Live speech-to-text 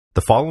The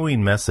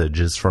following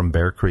message is from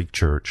Bear Creek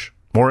Church.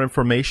 More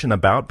information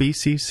about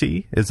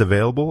BCC is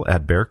available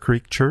at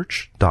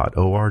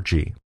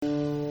bearcreekchurch.org.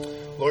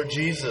 Lord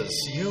Jesus,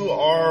 you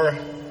are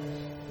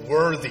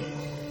worthy.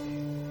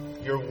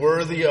 You're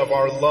worthy of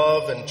our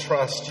love and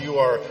trust. You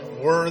are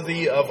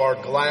worthy of our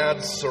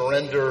glad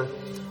surrender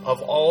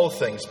of all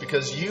things,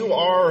 because you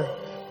are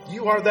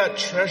that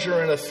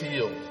treasure in a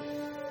field.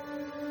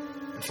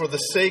 And for the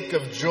sake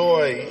of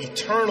joy,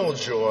 eternal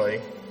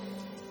joy,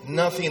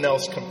 nothing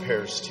else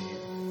compares to you.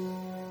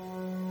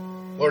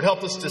 Lord,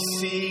 help us to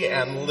see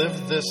and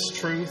live this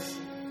truth,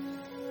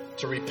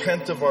 to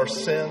repent of our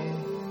sin.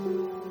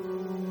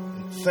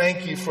 And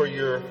thank you for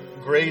your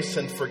grace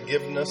and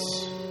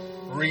forgiveness,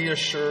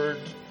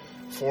 reassured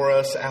for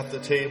us at the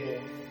table.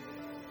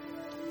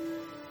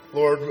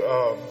 Lord,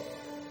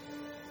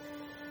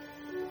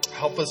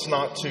 help us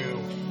not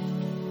to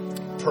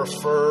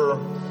prefer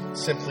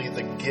simply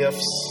the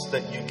gifts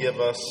that you give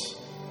us,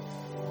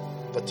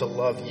 but to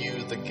love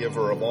you, the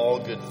giver of all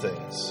good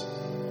things.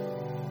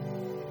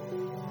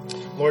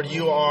 Lord,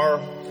 you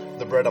are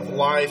the bread of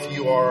life.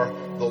 You are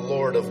the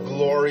Lord of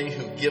glory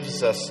who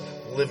gives us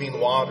living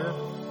water.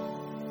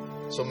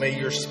 So may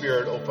your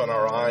Spirit open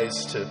our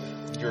eyes to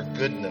your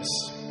goodness.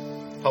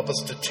 Help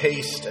us to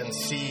taste and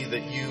see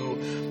that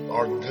you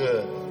are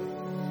good.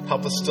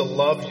 Help us to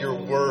love your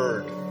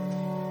word,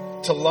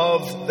 to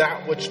love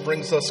that which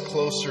brings us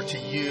closer to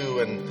you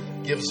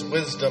and gives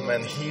wisdom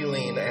and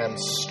healing and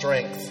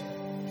strength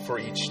for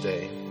each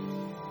day.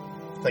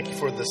 Thank you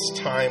for this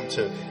time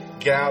to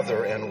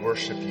gather and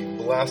worship you.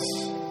 Bless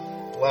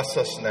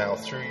us now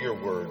through your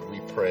word, we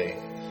pray.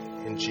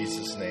 In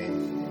Jesus'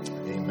 name,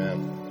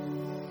 amen.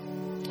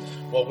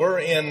 Well, we're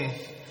in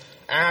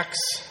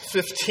Acts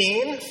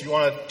 15. If you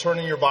want to turn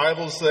in your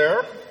Bibles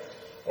there,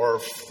 or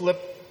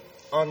flip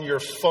on your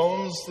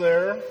phones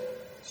there,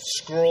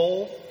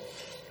 scroll,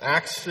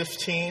 Acts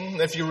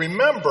 15. If you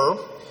remember,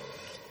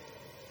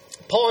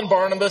 Paul and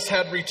Barnabas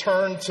had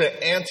returned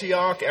to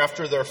Antioch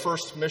after their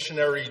first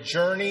missionary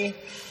journey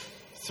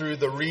through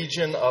the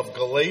region of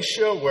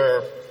Galatia,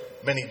 where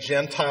many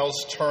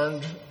Gentiles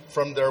turned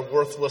from their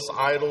worthless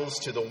idols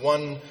to the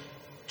one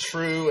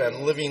true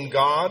and living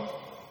God.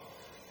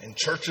 And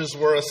churches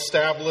were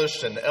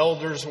established, and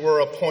elders were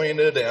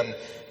appointed, and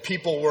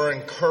people were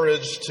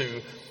encouraged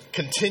to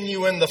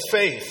continue in the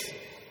faith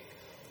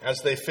as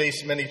they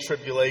faced many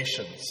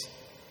tribulations.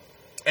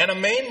 And a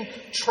main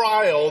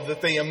trial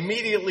that they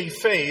immediately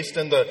faced,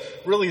 and the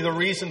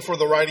reason for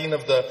the writing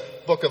of the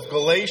book of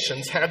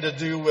Galatians, had to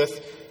do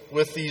with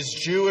these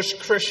Jewish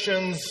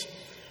Christians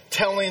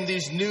telling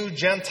these new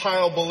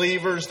Gentile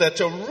believers that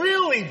to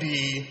really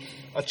be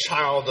a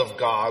child of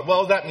God,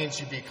 well, that means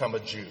you become a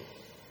Jew.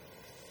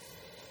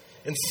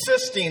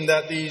 Insisting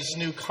that these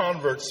new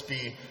converts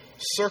be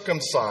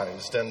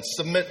circumcised and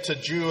submit to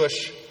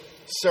Jewish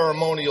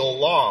ceremonial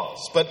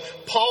laws. But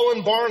Paul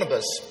and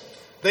Barnabas,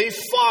 they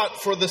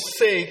fought for the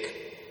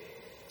sake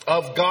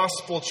of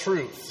gospel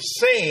truth,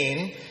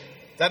 saying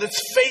that it's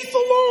faith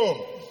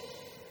alone,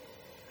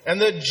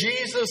 and that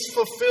Jesus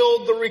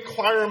fulfilled the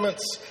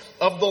requirements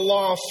of the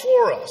law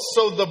for us.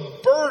 So the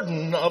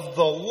burden of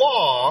the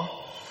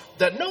law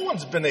that no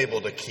one's been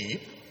able to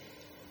keep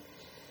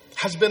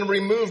has been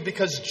removed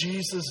because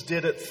Jesus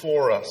did it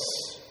for us.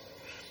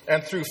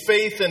 And through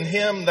faith in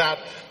him, that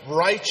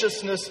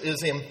righteousness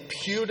is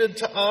imputed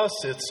to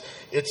us.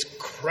 It's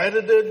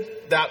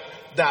credited. That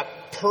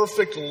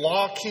perfect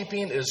law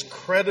keeping is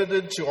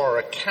credited to our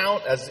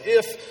account as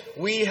if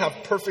we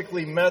have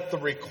perfectly met the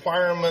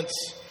requirements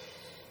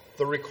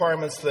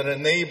that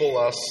enable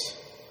us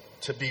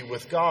to be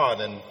with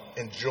God and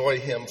enjoy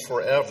him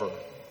forever.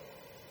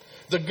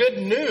 The good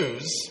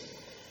news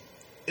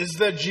is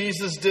that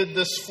Jesus did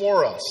this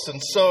for us.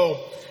 And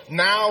so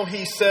now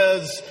he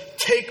says,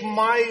 take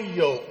my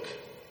yoke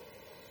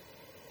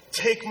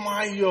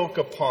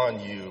upon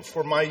you,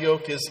 for my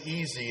yoke is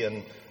easy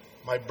and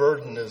my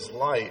burden is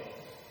light.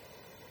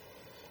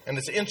 And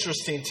it's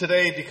interesting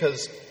today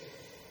because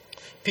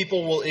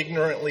people will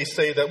ignorantly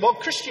say that, well,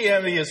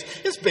 Christianity is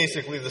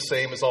basically the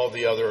same as all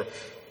the other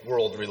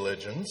world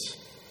religions.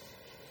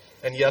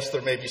 And yes,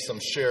 there may be some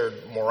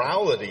shared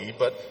morality,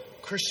 but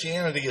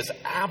Christianity is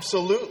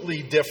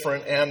absolutely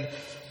different and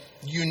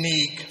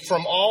unique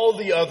from all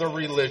the other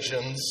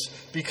religions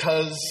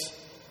because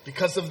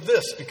of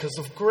this, because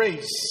of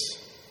grace.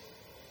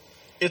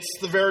 It's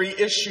the very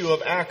issue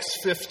of Acts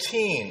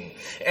 15.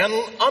 And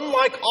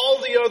unlike all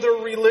the other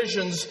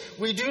religions,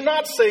 we do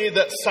not say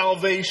that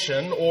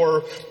salvation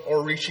or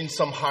reaching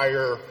some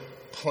higher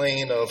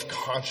plane of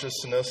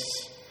consciousness,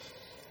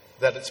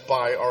 that it's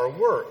by our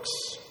works.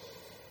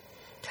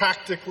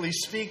 Practically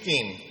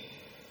speaking,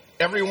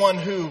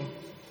 everyone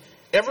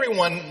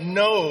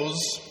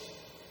knows,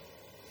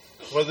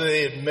 whether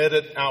they admit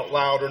it out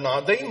loud or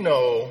not, they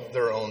know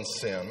their own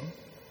sin.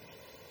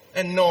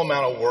 And no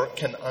amount of work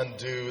can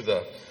undo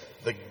the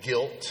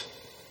guilt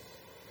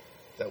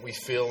that we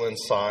feel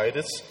inside.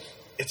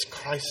 It's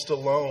Christ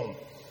alone.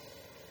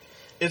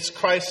 It's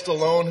Christ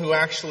alone who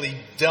actually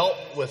dealt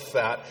with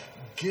that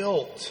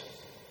guilt.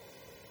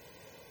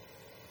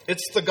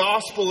 It's the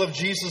gospel of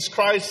Jesus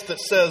Christ that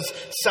says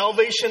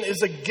salvation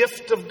is a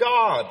gift of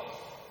God.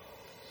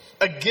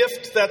 A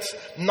gift that's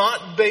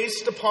not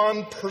based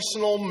upon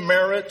personal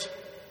merit,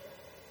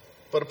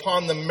 but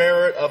upon the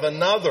merit of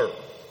another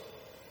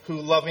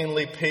who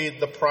lovingly paid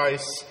the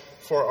price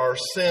for our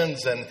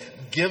sins and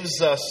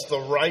gives us the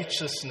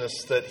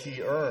righteousness that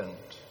he earned.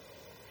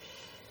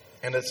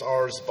 And it's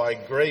ours by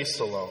grace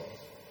alone,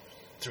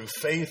 through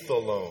faith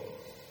alone,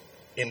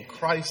 in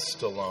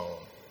Christ alone.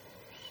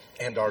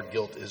 And our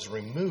guilt is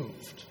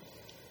removed.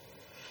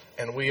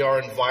 And we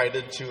are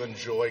invited to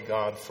enjoy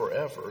God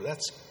forever.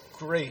 That's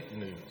great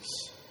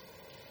news.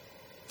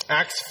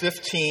 Acts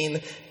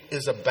 15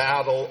 is a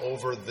battle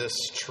over this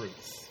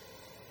truth.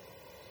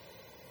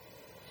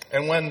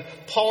 And when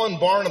Paul and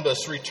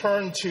Barnabas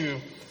returned to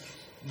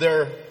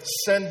their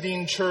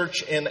sending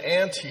church in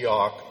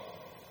Antioch,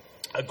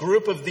 a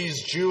group of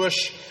these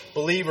Jewish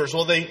believers,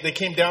 they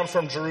came down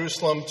from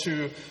Jerusalem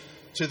to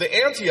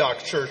the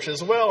Antioch church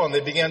as well, and they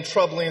began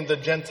troubling the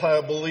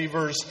Gentile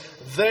believers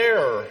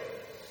there.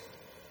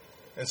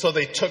 And so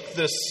they took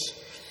this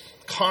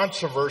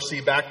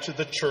controversy back to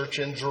the church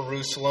in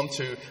Jerusalem,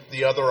 to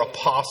the other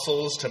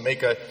apostles, to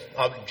make a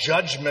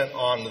judgment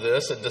on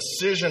this, a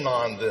decision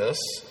on this,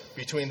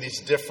 between these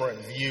different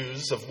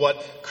views of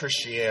what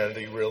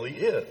Christianity really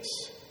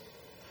is.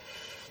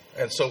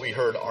 And so we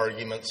heard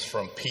arguments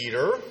from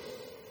Peter,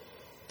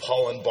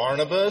 Paul and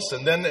Barnabas,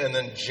 and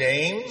then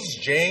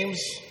James,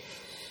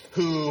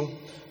 who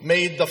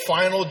made the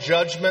final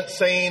judgment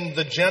saying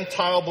the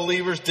Gentile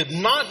believers did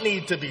not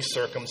need to be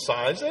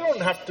circumcised. They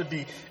don't have to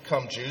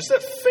become Jews.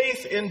 That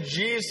faith in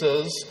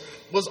Jesus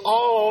it's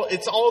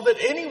all that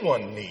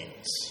anyone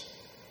needs.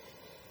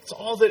 It's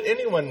all that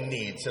anyone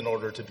needs in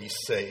order to be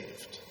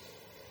saved.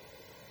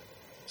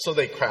 So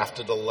they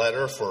crafted a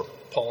letter for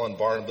Paul and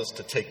Barnabas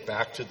to take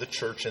back to the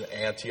church in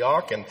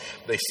Antioch, and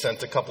they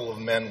sent a couple of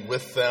men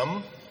with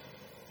them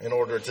in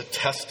order to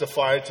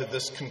testify to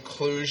this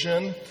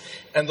conclusion.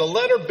 And the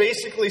letter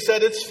basically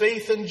said it's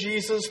faith in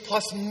Jesus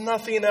plus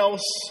nothing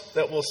else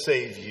that will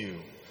save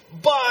you.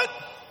 But,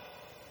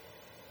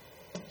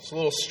 it's a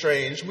little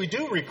strange, we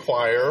do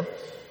require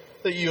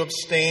that you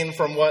abstain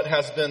from what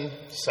has been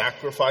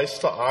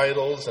sacrificed to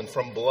idols, and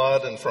from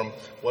blood, and from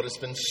what has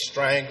been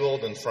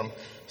strangled, and from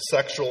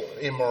sexual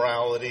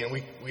immorality. And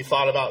we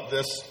thought about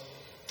this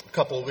a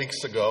couple of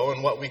weeks ago,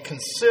 and what we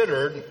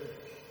considered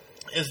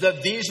is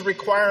that these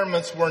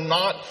requirements were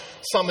not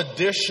some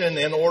addition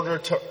in order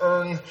to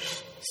earn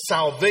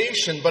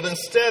salvation, but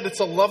instead it's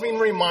a loving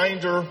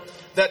reminder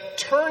that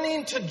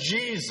turning to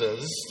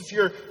Jesus,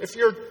 if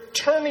you're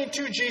turning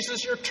to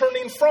Jesus, you're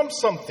turning from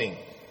something.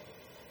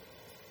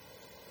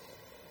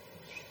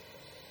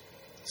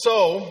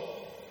 So,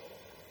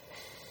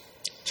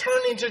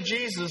 turning to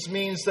Jesus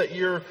means that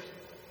you're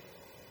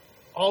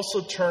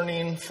also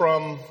turning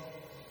from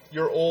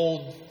your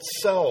old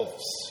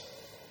selves.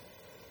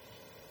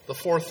 The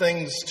 4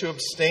 things to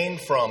abstain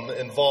from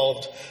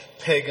involved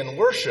pagan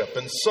worship.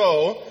 And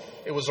so,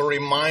 it was a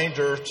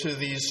reminder to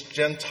these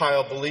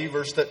Gentile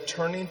believers that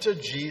turning to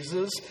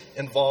Jesus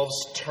involves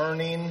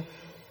turning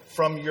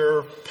from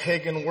your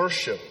pagan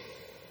worship.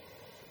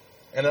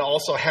 And it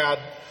also had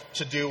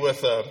to do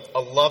with a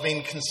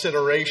loving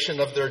consideration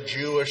of their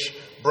Jewish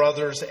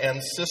brothers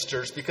and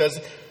sisters. Because,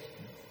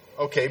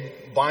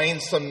 buying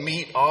some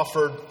meat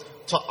offered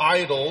to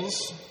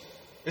idols,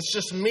 it's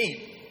just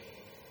meat.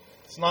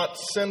 It's not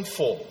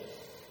sinful.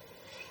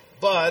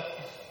 But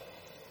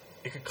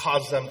it could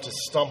cause them to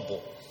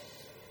stumble.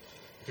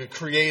 It could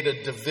create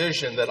a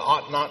division that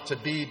ought not to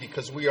be,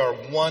 because we are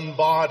one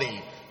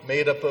body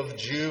made up of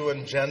Jew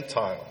and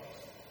Gentile.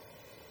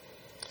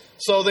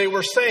 So they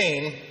were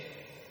saying,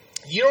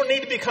 you don't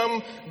need to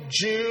become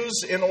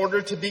Jews in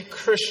order to be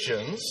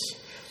Christians.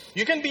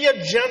 You can be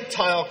a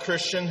Gentile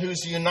Christian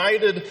who's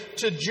united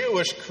to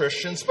Jewish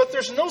Christians, but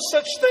there's no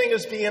such thing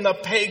as being a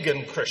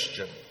pagan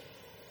Christian.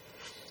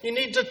 You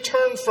need to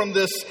turn from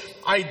this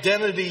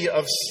identity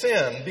of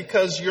sin,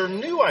 because your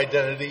new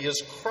identity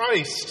is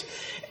Christ,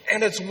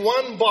 and it's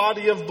one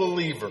body of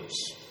believers,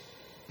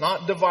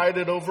 not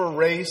divided over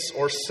race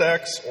or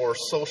sex or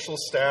social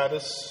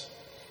status.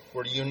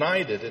 We're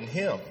united in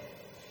Him.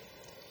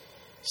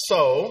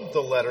 So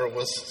the letter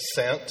was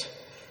sent,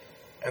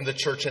 and the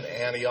church in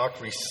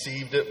Antioch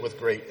received it with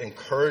great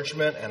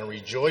encouragement and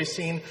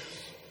rejoicing.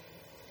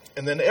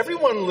 And then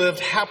everyone lived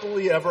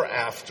happily ever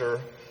after,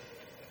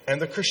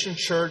 and the Christian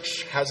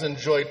church has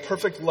enjoyed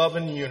perfect love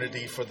and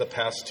unity for the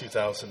past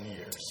 2,000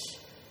 years.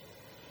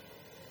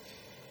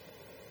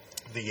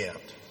 The end.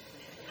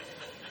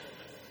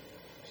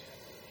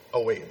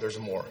 Oh wait, there's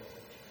more.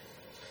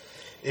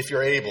 If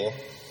you're able,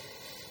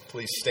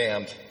 please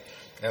stand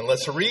and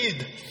let's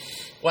read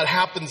what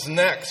happens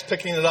next,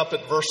 picking it up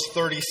at verse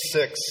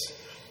 36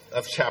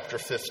 of chapter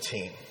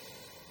 15.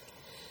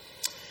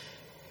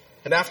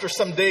 And after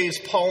some days,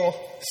 Paul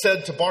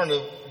said to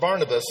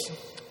Barnabas,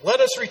 "Let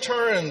us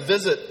return and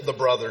visit the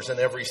brothers in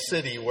every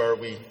city where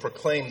we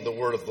proclaim the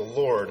word of the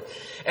Lord,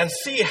 and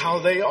see how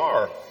they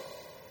are."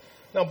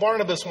 Now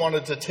Barnabas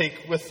wanted to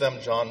take with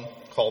them John,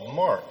 called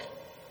Mark.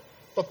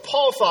 But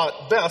Paul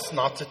thought best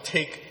not to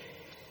take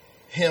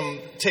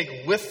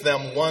with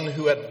them one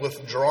who had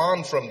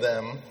withdrawn from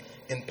them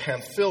in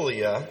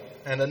Pamphylia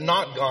and had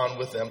not gone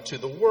with them to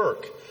the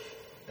work.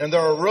 And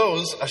there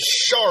arose a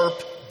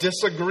sharp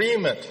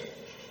disagreement,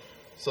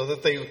 so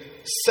that they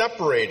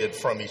separated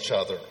from each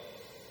other.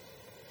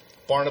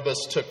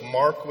 Barnabas took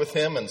Mark with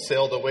him and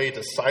sailed away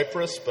to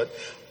Cyprus, but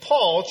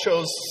Paul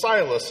chose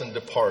Silas and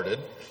departed,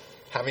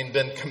 having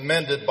been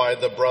commended by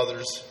the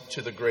brothers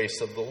to the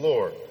grace of the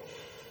Lord.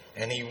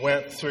 And he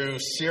went through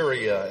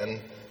Syria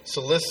and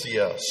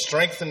Cilicia,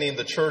 strengthening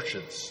the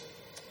churches.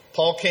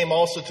 Paul came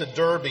also to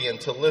Derbe and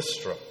to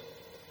Lystra.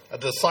 A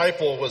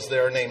disciple was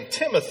there named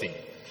Timothy,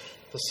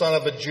 the son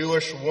of a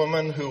Jewish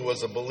woman who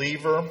was a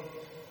believer,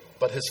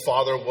 but his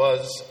father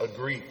was a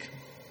Greek.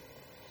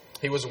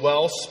 He was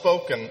well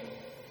spoken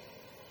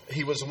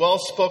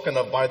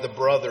of by the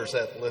brothers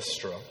at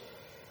Lystra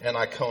and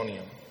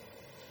Iconium.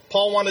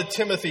 Paul wanted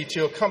Timothy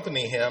to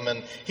accompany him,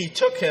 and he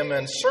took him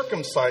and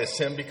circumcised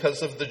him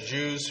because of the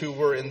Jews who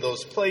were in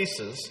those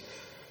places,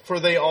 for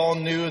they all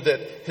knew that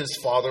his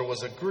father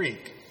was a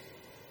Greek.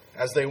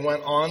 As they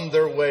went on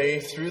their way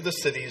through the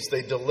cities,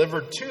 they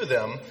delivered to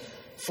them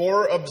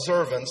for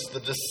observance the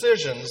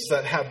decisions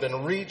that had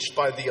been reached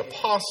by the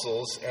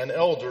apostles and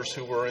elders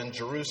who were in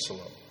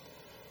Jerusalem.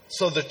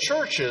 So the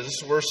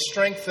churches were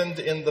strengthened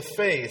in the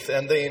faith,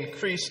 and they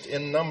increased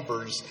in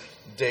numbers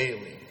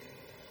daily.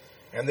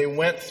 And they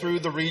went through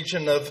the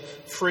region of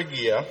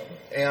Phrygia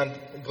and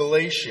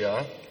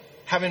Galatia,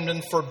 having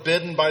been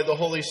forbidden by the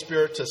Holy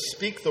Spirit to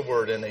speak the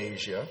word in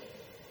Asia.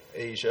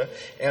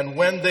 And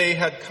when they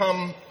had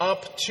come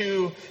up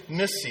to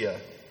Mysia,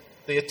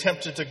 they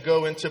attempted to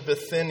go into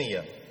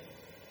Bithynia,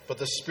 but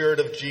the Spirit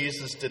of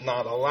Jesus did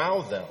not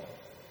allow them.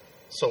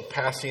 So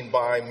passing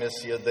by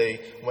Mysia,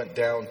 they went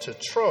down to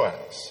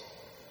Troas.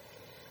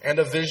 And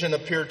a vision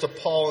appeared to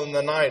Paul in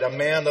the night. A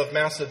man of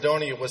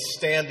Macedonia was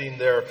standing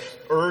there,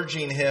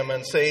 urging him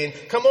and saying,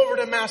 "Come over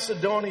to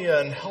Macedonia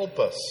and help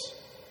us."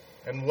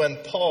 And when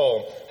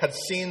Paul had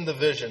seen the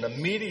vision,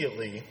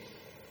 immediately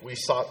we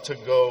sought to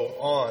go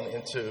on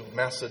into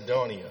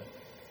Macedonia,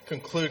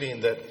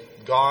 concluding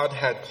that God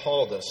had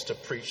called us to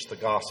preach the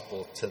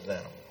gospel to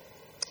them.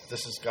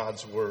 This is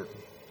God's word.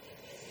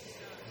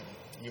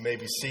 You may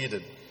be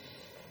seated.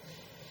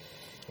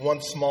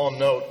 One small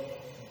note.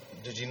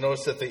 Did you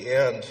notice at the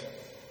end,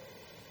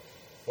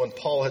 when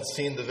Paul had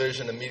seen the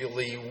vision,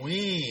 immediately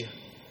we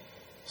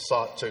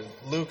sought to...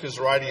 Luke is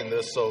writing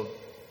this, so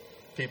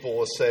people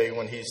will say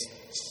when he's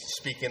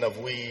speaking of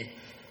we,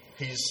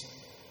 he's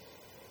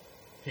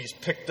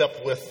picked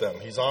up with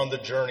them. He's on the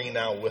journey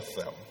now with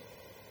them.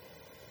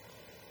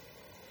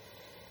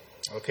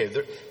 Okay,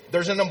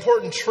 there's an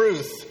important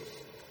truth.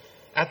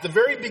 At the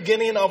very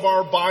beginning of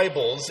our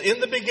Bibles,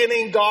 in the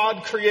beginning,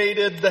 God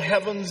created the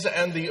heavens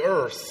and the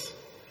earth.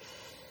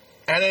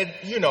 And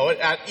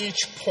at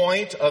each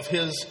point of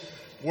his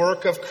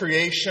work of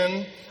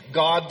creation,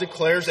 God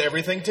declares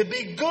everything to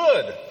be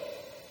good.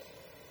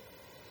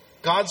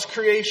 God's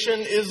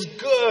creation is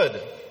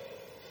good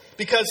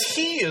because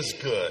he is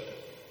good.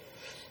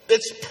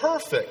 It's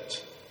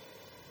perfect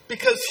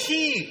because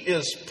he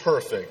is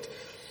perfect.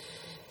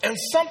 And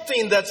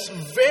something that's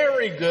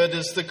very good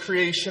is the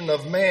creation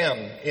of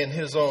man in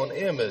his own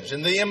image.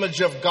 In the image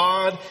of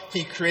God,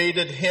 he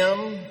created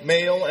him,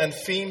 male and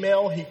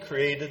female, he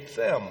created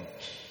them.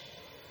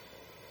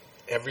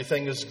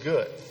 Everything is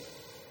good.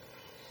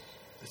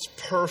 It's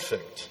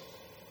perfect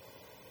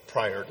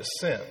prior to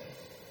sin.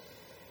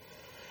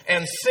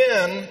 And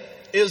sin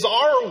is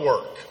our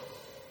work.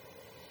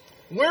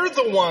 We're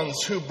the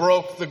ones who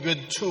broke the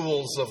good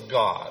tools of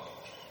God.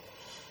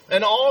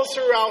 And all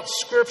throughout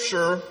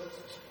Scripture,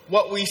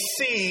 what we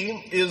see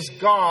is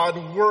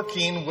God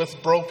working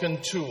with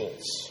broken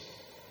tools.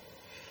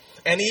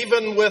 And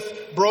even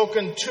with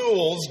broken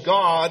tools,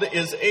 God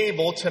is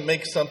able to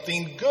make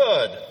something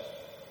good.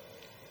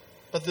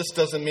 But this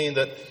doesn't mean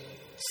that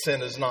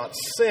sin is not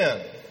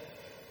sin.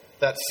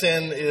 That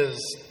sin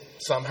is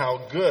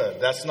somehow good.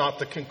 That's not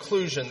the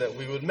conclusion that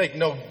we would make.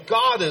 No,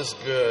 God is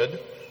good,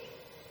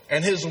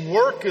 and his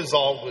work is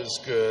always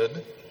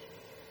good.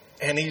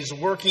 And he's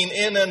working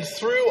in and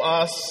through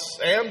us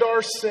and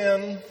our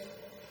sin,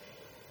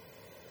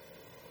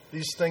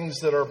 these things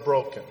that are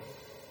broken.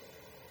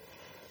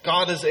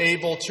 God is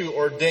able to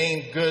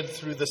ordain good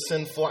through the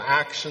sinful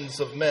actions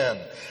of men.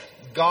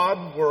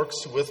 God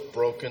works with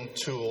broken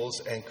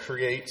tools and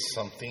creates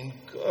something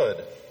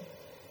good.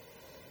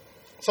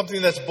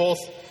 Something that's both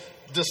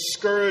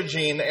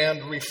discouraging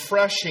and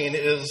refreshing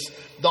is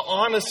the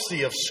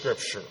honesty of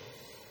Scripture.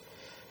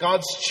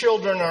 God's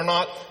children are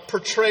not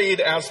portrayed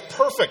as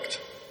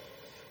perfect.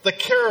 The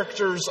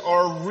characters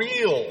are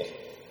real.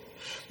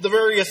 The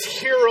various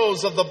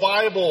heroes of the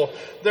Bible,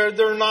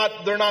 they're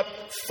not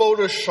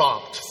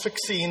photoshopped,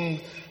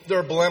 fixing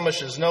their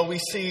blemishes. No, we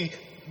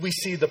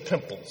see the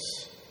pimples.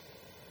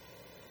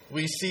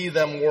 We see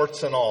them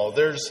warts and all.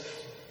 There's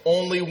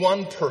only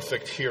one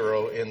perfect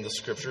hero in the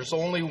Scriptures,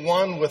 only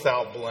one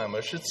without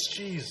blemish. It's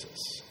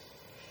Jesus.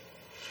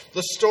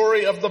 The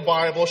story of the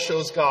Bible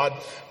shows God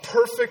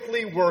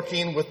perfectly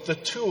working with the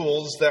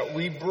tools that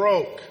we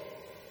broke.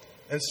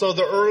 And so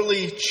the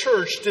early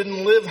church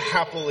didn't live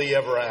happily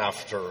ever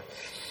after.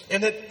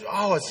 And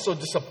it's so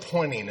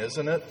disappointing,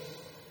 isn't it?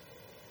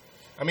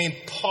 I mean,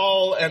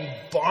 Paul and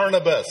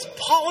Barnabas,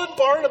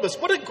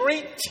 what a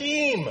great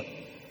team.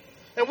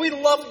 And we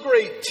love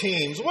great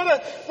teams. What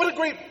a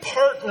great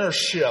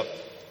partnership.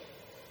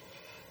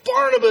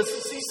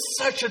 Barnabas, he's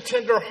such a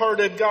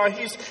tender-hearted guy.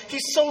 He's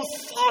so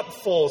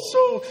thoughtful,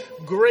 so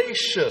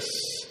gracious.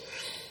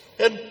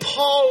 And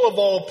Paul, of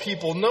all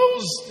people,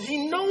 knows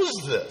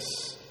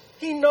this.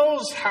 He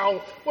knows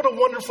what a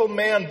wonderful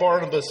man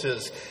Barnabas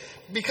is.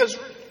 Because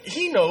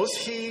he knows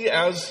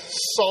as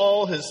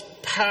Saul, his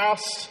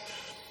past,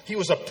 he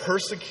was a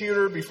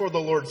persecutor before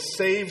the Lord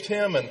saved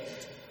him. And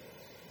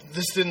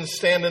this didn't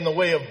stand in the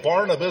way of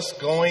Barnabas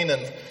going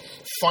and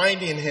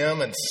finding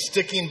him and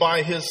sticking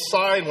by his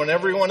side when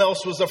everyone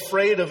else was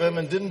afraid of him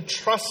and didn't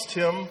trust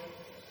him.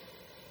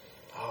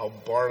 Oh,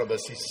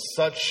 Barnabas, he's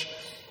such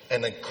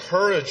an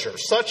encourager,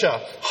 such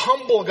a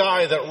humble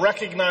guy that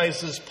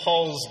recognizes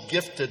Paul's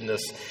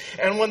giftedness.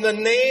 And when the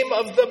name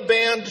of the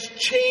band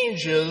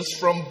changes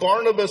from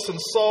Barnabas and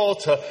Saul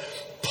to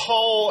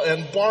Paul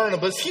and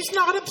Barnabas, he's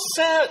not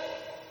upset.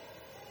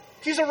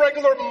 He's a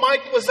regular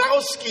Mike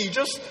Wazowski,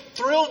 just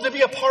thrilled to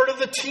be a part of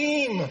the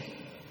team.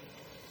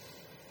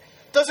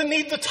 Doesn't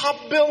need the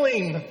top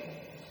billing.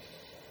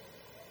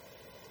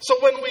 So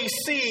when we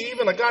see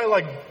even a guy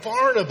like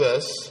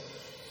Barnabas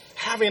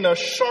having a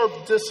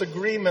sharp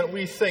disagreement,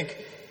 we think,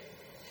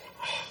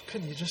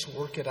 couldn't you just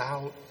work it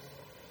out?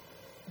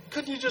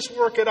 Couldn't you just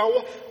work it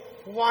out?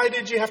 Why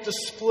did you have to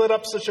split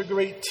up such a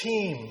great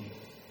team?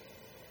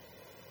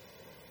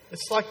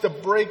 It's like the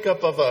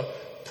breakup of a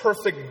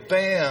perfect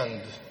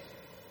band.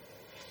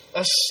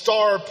 A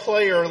star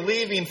player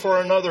leaving for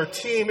another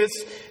team.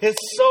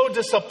 It's so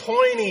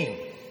disappointing.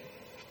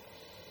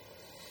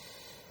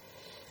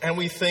 And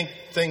we think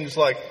things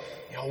like,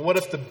 what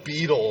if the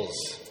Beatles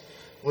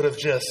would have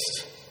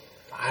just,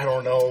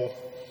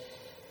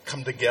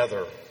 come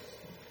together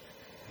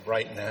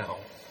right now?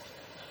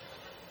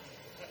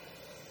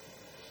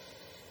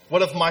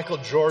 What if Michael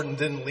Jordan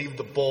didn't leave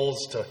the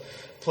Bulls to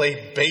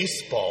play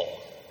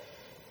baseball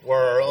where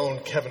our own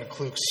Kevin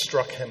Kluk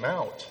struck him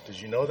out? Did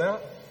you know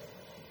that?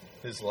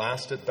 His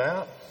last at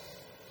bat.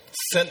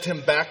 Sent him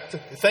back to,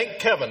 thank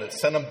Kevin, it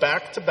sent him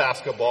back to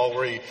basketball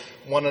where he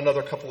won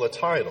another couple of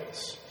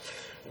titles.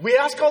 We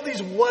ask all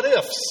these what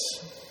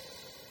ifs.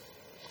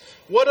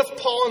 What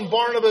if Paul and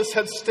Barnabas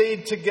had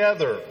stayed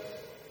together?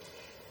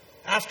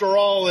 After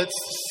all, it's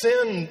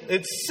sin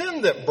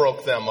that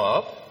broke them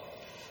up.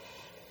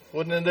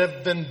 Wouldn't it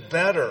have been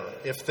better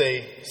if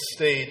they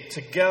stayed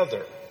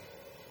together?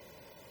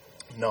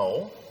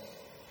 No,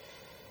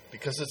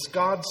 because it's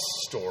God's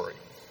story.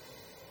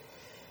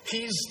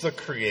 He's the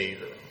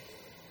creator.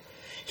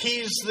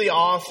 He's the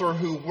author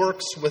who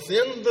works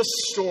within the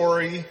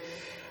story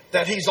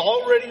that he's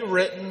already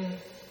written.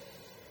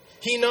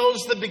 He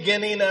knows the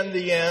beginning and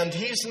the end.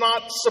 He's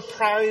not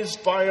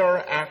surprised by our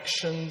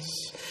actions.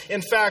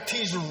 In fact,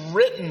 he's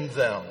written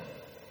them.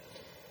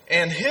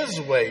 And his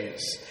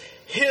ways,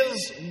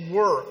 his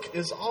work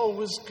is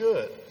always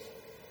good.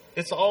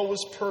 It's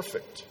always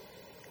perfect.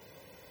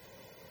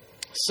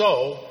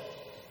 So,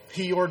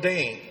 he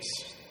ordains.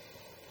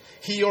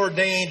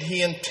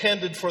 He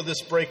intended for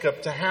this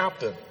breakup to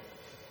happen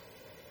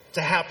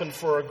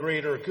for a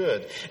greater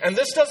good. And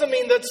this doesn't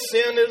mean that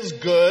sin is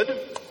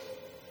good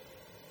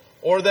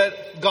or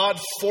that God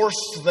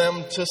forced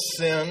them to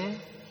sin.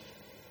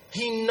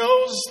 He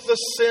knows the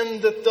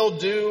sin that they'll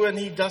do and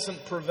he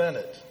doesn't prevent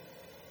it.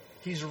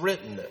 He's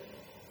written it.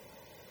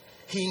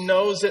 He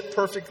knows it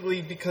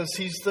perfectly because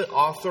he's the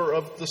author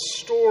of the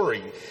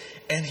story.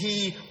 And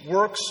he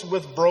works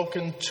with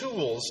broken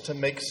tools to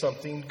make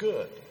something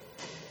good.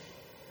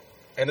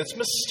 And it's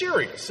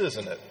mysterious,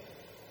 isn't it?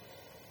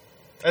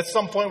 At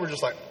some point, we're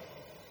just like,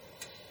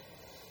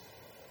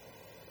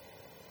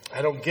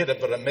 I don't get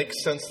it, but it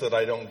makes sense that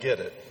I don't get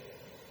it.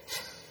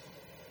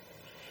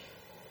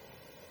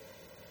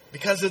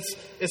 Because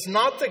it's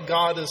not that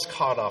God is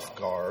caught off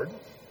guard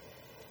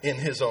in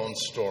his own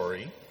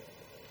story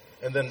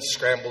and then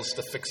scrambles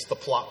to fix the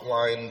plot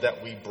line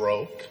that we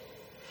broke.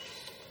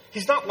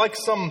 He's not like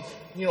some,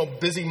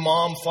 busy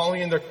mom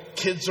following their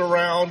kids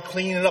around,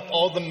 cleaning up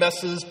all the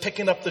messes,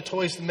 picking up the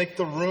toys to make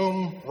the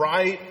room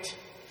right,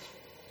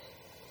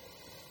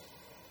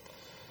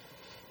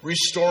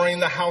 restoring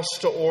the house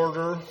to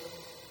order.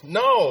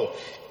 No,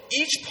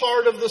 each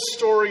part of the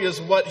story is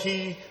what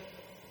he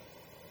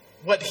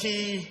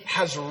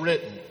has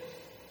written.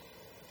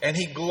 And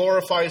he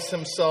glorifies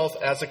himself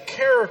as a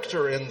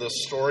character in the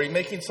story,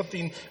 making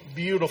something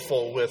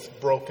beautiful with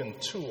broken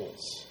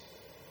tools.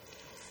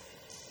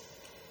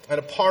 And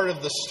a part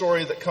of the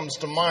story that comes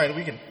to mind,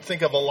 we can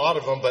think of a lot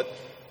of them, but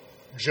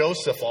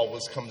Joseph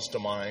always comes to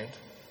mind.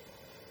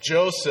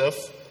 Joseph,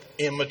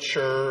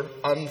 immature,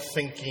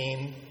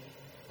 unthinking,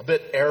 a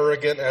bit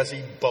arrogant as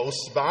he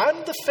boasts about,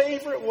 I'm the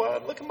favorite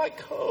one, look at my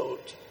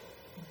coat.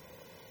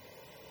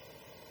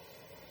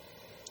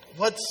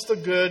 What's the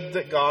good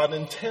that God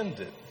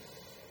intended?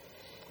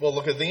 Well,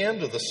 look at the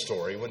end of the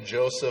story when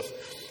Joseph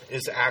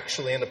is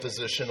actually in a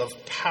position of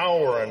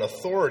power and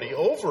authority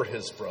over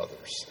his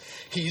brothers.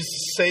 He's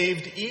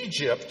saved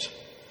Egypt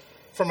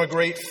from a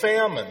great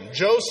famine.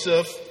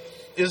 Joseph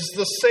is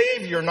the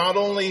savior not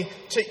only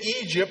to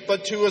Egypt,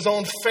 but to his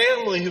own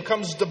family who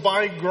comes to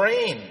buy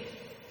grain.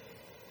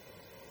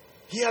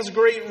 He has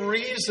great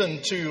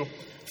reason to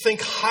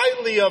think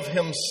highly of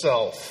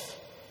himself,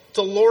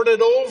 to lord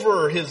it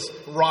over his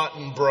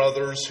rotten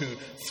brothers who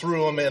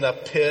threw him in a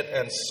pit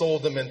and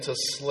sold him into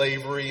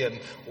slavery and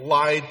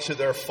lied to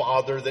their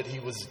father that he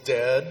was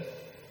dead.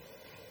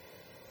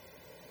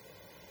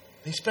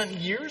 He spent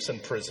years in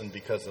prison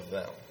because of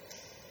them,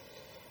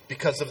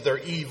 because of their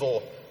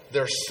evil,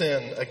 their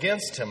sin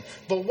against him.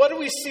 But what do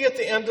we see at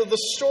the end of the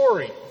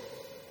story?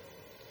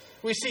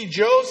 We see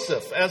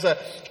Joseph as a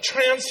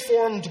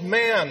transformed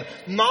man,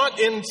 not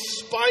in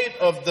spite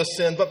of the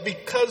sin, but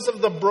because of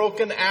the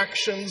broken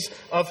actions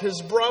of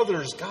his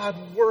brothers.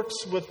 God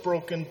works with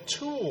broken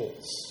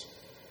tools.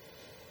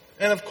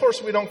 And of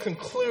course, we don't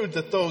conclude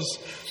that those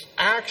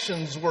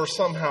actions were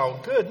somehow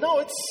good. No,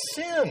 it's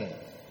sin.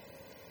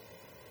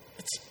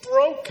 It's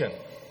broken.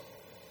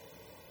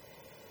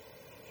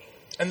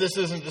 And this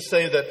isn't to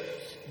say that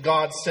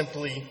God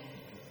simply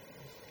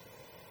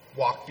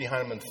walked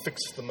behind him and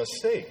fixed the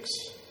mistakes.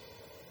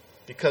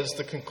 Because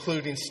the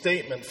concluding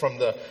statement from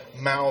the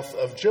mouth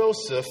of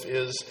Joseph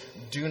is,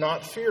 do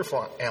not fear,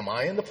 for am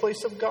I in the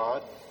place of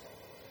God?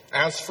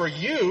 As for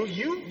you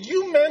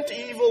meant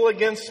evil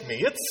against me.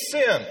 It's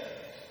sin.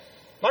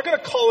 I'm not going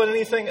to call it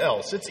anything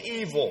else. It's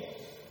evil.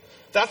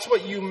 That's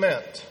what you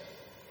meant.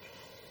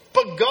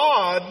 But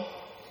God,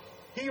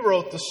 He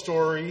wrote the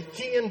story.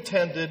 He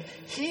intended.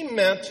 He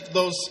meant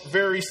those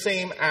very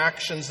same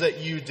actions that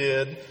you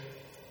did.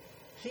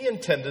 He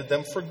intended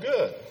them for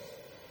good,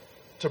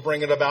 to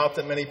bring it about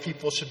that many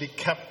people should be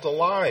kept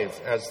alive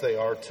as they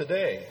are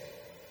today.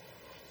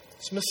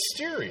 It's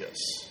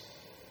mysterious,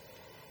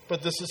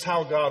 but this is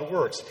how God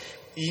works.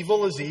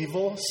 Evil is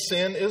evil,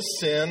 sin is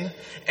sin,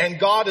 and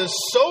God is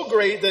so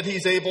great that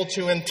He's able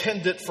to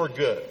intend it for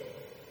good.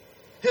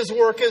 His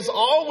work is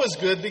always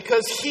good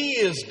because He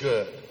is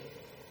good.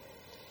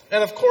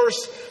 And of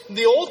course,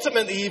 the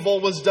ultimate evil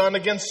was done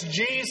against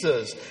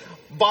Jesus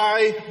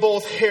by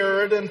both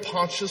Herod and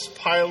Pontius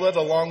Pilate,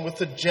 along with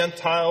the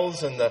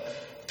Gentiles and the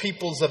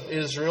peoples of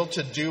Israel,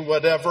 to do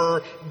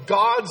whatever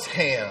God's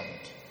hand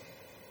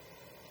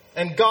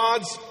and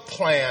God's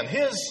plan,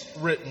 His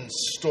written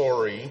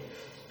story,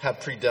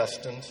 had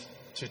predestined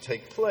to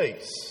take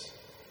place.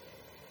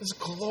 It's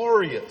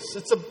glorious.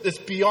 It's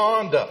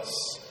beyond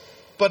us,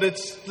 but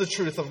it's the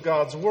truth of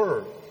God's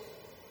word.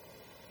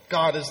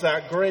 God is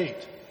that great.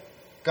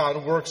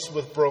 God works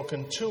with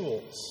broken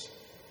tools.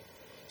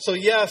 So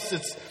yes,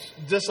 it's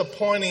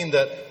disappointing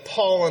that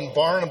Paul and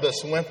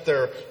Barnabas went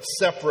their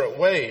separate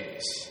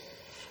ways.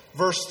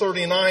 Verse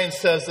 39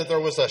 says that there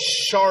was a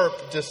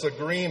sharp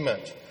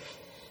disagreement.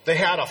 They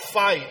had a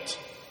fight.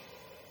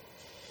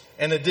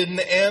 And it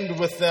didn't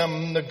end with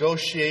them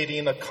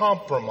negotiating a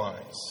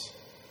compromise.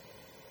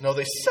 No,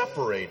 they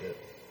separated.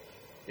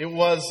 It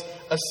was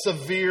a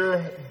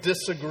severe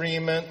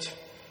disagreement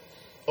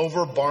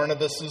over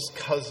Barnabas'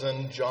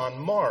 cousin,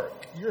 John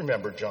Mark. You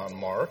remember John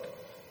Mark.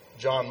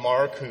 John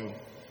Mark,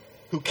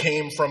 who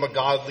came from a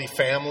godly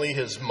family.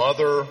 His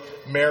mother,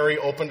 Mary,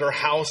 opened her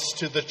house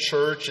to the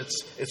church.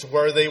 It's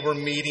where they were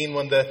meeting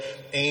when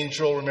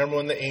remember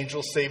when the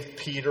angel saved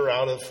Peter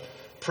out of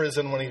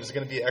prison when he was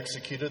going to be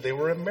executed? They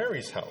were at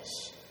Mary's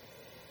house.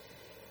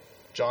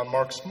 John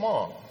Mark's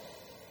mom.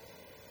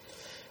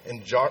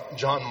 And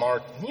John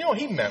Mark,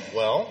 he meant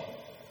well.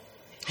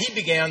 He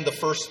began the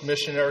first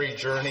missionary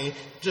journey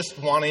just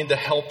wanting to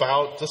help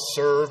out, to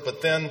serve.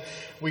 But then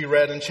we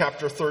read in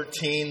chapter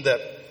 13 that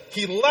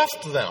he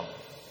left them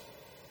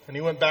and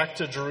he went back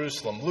to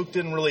Jerusalem. Luke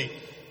didn't really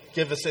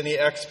give us any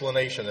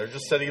explanation there.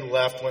 Just said he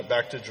left, went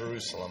back to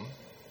Jerusalem.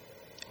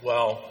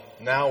 Well,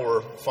 now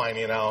we're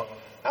finding out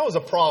that was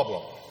a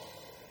problem.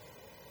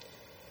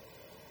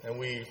 And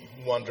we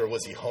wonder,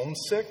 was he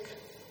homesick?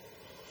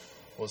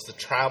 Was the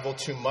travel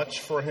too much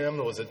for him?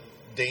 Was it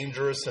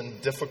dangerous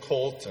and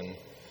difficult? And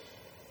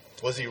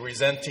was he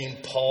resenting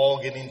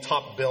Paul getting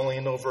top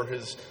billing over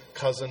his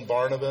cousin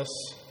Barnabas?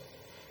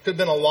 Could have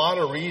been a lot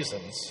of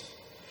reasons.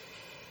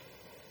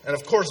 And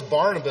of course,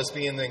 Barnabas,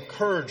 being the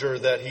encourager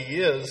that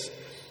he is,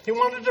 he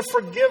wanted to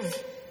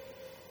forgive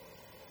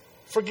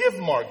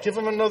Mark, give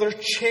him another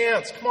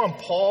chance. Come on,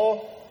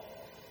 Paul.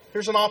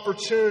 Here's an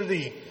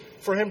opportunity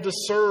for him to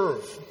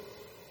serve.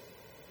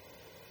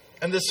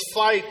 And this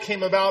fight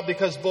came about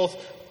because both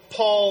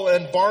Paul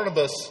and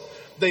Barnabas,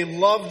 they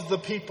loved the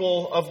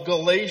people of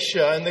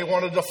Galatia and they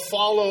wanted to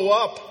follow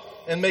up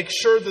and make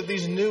sure that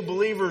these new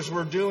believers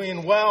were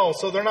doing well.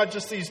 So they're not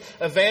just these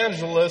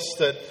evangelists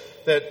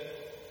that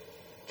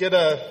get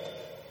a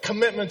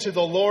commitment to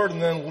the Lord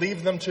and then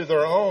leave them to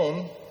their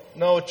own.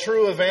 No, a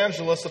true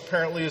evangelist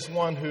apparently is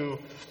one who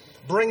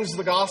brings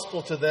the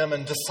gospel to them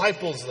and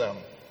disciples them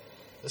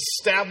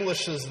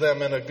establishes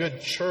them in a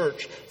good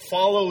church,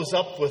 follows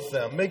up with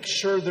them, makes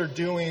sure they're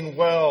doing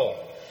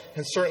well.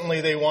 And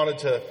certainly they wanted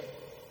to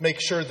make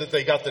sure that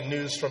they got the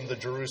news from the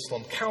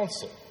Jerusalem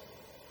Council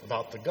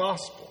about the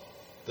gospel,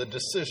 the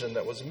decision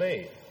that was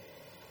made.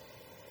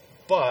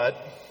 But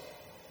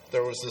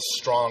there was this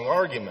strong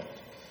argument.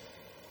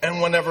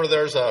 And whenever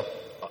there's a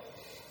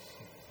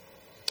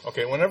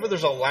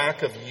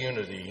lack of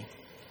unity,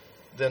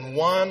 then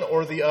one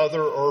or the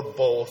other or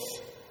both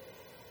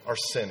are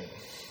sinning.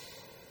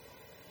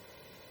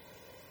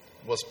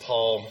 Was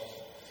Paul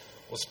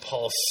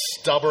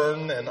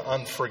stubborn and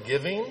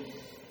unforgiving?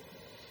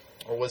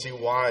 Or was he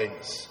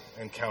wise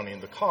and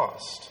counting the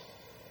cost?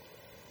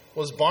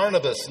 Was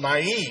Barnabas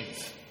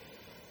naive,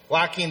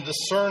 lacking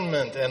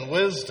discernment and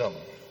wisdom,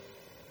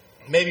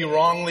 maybe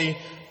wrongly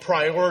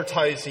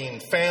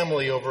prioritizing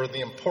family over the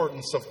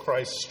importance of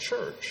Christ's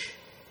church?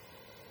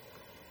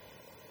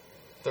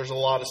 There's a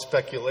lot of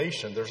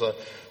speculation. There's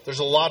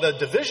a lot of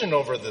division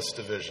over this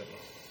division.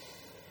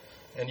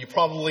 And you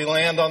probably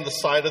land on the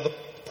side of the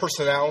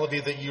personality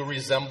that you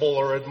resemble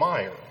or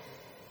admire.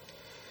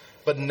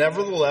 But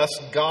nevertheless,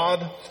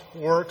 God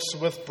works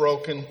with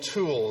broken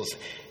tools.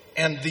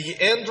 And the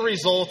end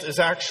result is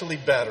actually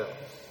better.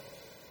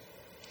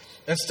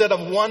 Instead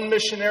of one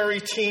missionary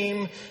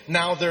team,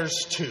 now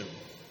there's two.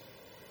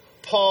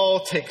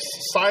 Paul takes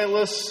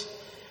Silas,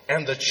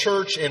 and the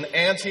church in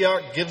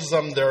Antioch gives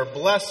them their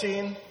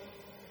blessing,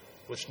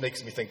 which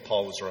makes me think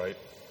Paul was right.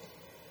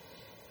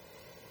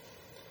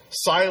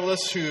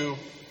 Silas, who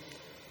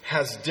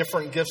has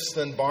different gifts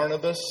than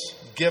Barnabas,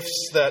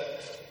 gifts that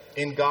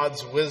in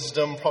God's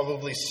wisdom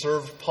probably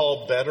served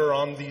Paul better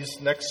on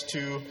these next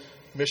two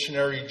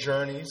missionary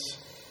journeys.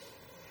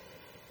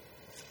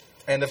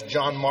 And if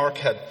John Mark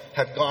had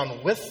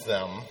gone with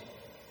them,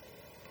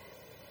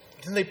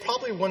 then they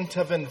probably wouldn't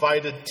have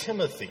invited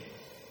Timothy.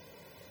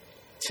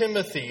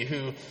 Timothy,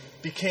 who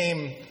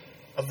became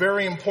a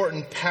very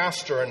important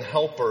pastor and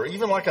helper,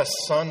 even like a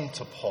son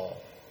to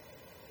Paul.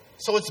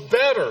 So it's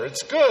better,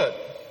 it's good.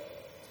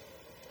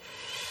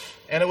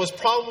 And it was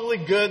probably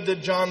good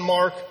that John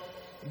Mark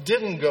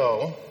didn't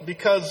go,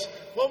 because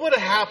what would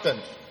have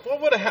happened?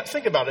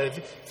 Think about it.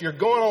 If you're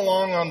going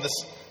along on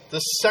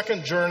this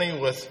second journey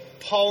with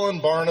Paul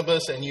and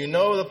Barnabas, and you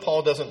know that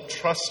Paul doesn't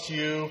trust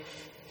you,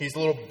 he's a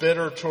little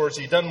bitter towards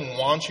you, he doesn't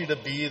want you to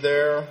be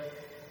there,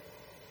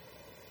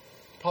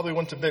 probably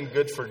wouldn't have been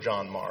good for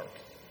John Mark.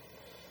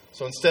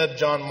 So instead,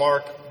 John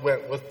Mark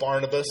went with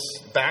Barnabas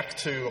back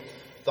to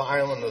the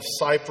island of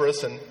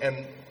Cyprus,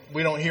 and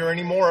we don't hear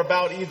any more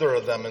about either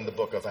of them in the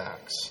book of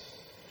Acts.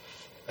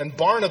 And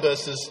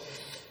Barnabas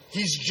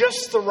he's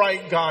just the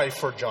right guy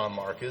for John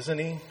Mark, isn't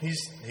he?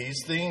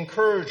 He's the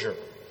encourager.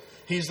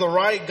 He's the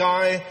right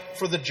guy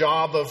for the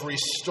job of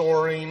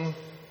restoring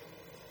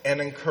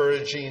and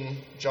encouraging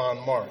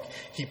John Mark.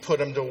 He put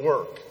him to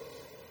work.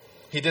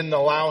 He didn't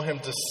allow him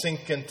to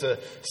sink into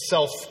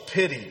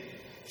self-pity,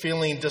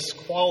 feeling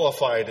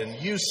disqualified and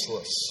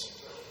useless.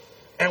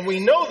 And we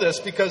know this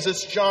because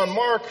it's John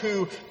Mark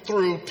who,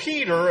 through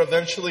Peter,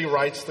 eventually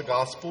writes the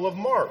Gospel of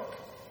Mark.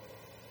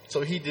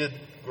 So he did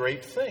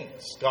great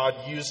things. God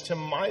used him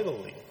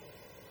mightily.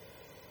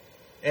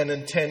 And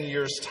in 10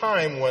 years'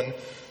 time, when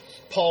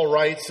Paul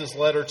writes his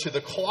letter to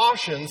the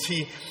Colossians,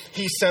 he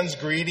sends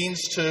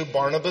greetings to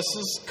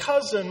Barnabas'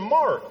 cousin,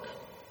 Mark.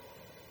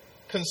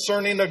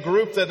 Concerning a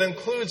group that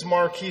includes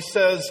Mark, he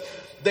says,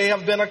 they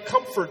have been a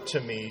comfort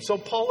to me. So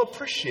Paul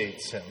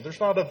appreciates him. There's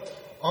not an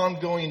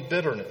ongoing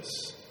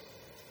bitterness.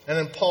 And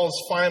in Paul's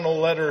final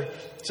letter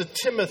to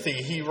Timothy,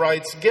 he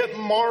writes, get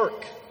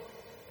Mark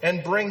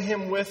and bring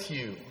him with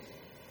you,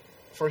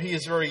 for he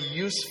is very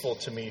useful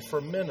to me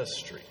for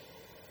ministry.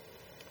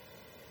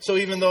 So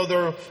even though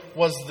there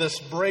was this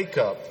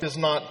breakup, he's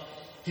not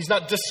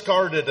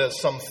discarded as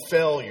some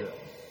failure.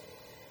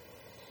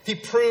 He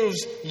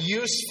proves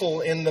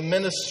useful in the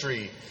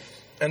ministry,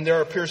 and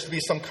there appears to be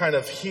some kind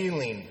of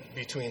healing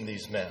between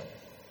these men.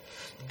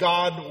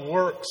 God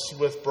works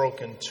with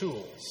broken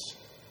tools.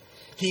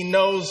 He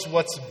knows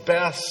what's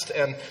best,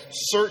 and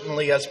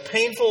certainly, as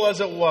painful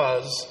as it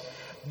was,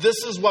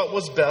 this is what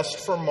was best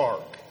for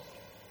Mark.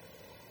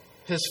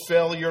 His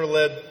failure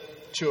led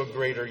to a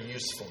greater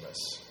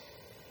usefulness.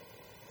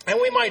 And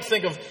we might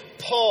think of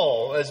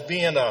Paul as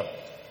being a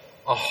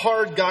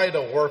hard guy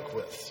to work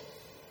with.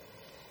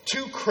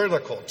 Too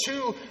critical,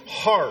 too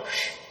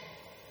harsh.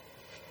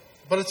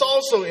 But it's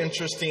also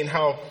interesting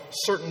how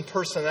certain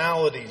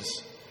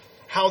personalities,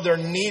 how they're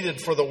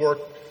needed for the work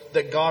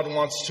that God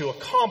wants to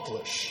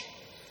accomplish.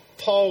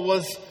 Paul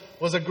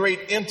was a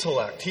great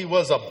intellect. He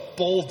was a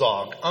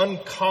bulldog,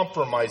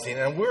 uncompromising,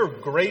 and we're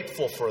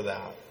grateful for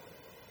that.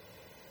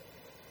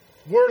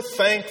 We're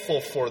thankful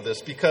for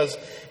this, because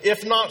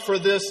if not for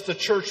this, the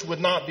church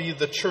would not be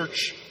the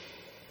church,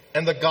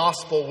 and the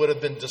gospel would have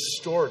been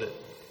distorted.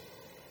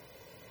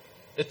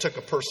 It took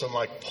a person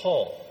like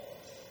Paul.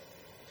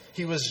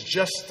 He was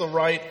just the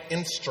right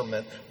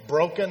instrument,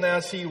 broken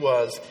as he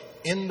was,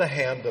 in the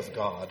hand of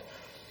God.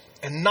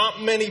 And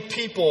not many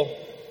people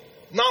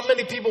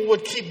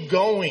would keep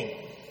going.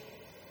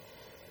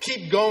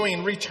 keep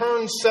going,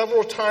 returned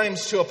several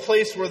times to a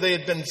place where they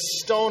had been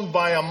stoned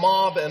by a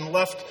mob and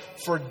left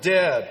for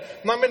dead.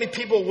 Not many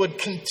people would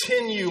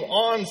continue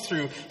on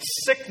through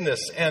sickness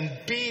and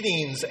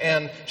beatings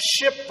and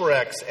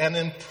shipwrecks and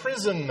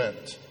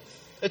imprisonment.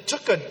 It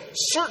took a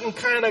certain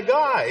kind of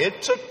guy.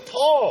 It took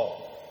Paul.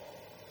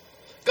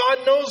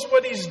 God knows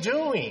what he's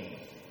doing.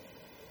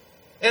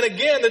 And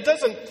again, it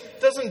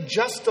doesn't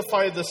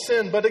justify the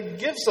sin, but it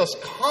gives us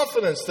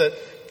confidence that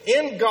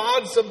in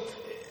God's,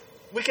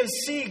 we can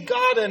see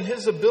God and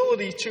his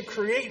ability to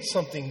create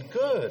something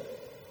good.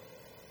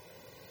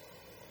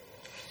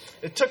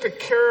 It took a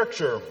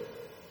character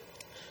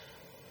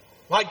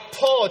like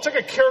Paul. It took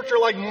a character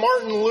like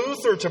Martin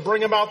Luther to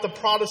bring about the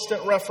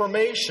Protestant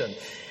Reformation.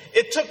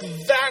 It took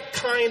that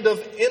kind of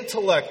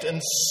intellect and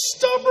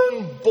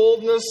stubborn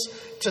boldness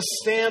to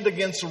stand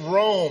against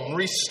Rome,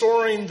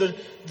 restoring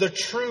the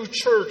true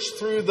church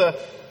through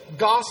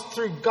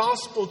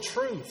gospel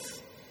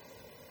truth.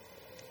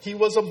 He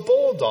was a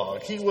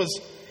bulldog. He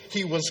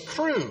was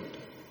crude.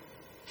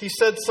 He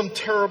said some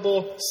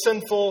terrible,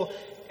 sinful,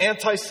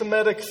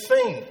 anti-Semitic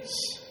things.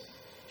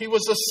 He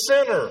was a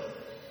sinner,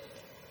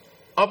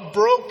 a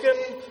broken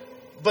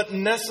but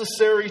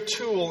necessary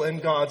tool in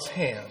God's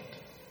hand.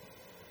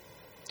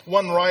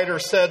 One writer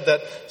said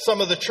that some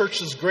of the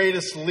church's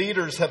greatest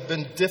leaders have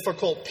been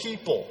difficult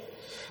people.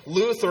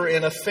 Luther,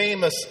 in a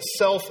famous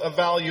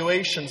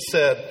self-evaluation,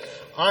 said,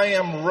 "I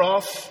am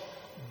rough,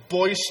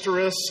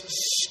 boisterous,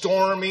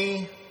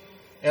 stormy,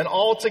 and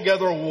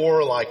altogether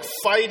warlike,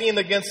 fighting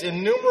against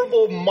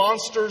innumerable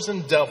monsters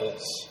and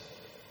devils.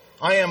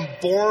 I am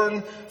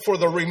born for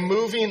the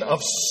removing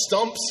of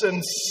stumps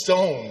and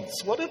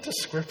stones." What a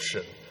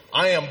description.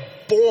 I am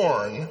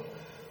born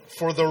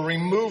for the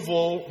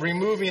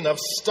removing of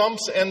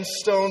stumps and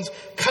stones,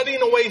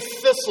 cutting away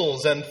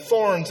thistles and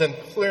thorns and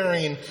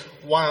clearing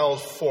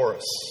wild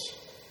forests.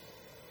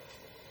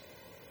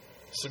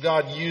 So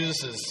God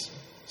uses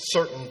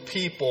certain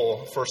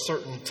people for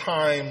certain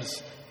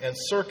times and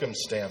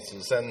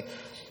circumstances. And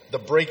the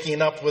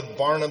breaking up with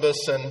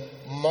Barnabas and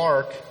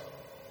Mark,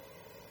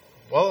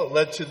 well, it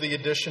led to the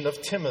addition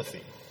of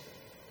Timothy.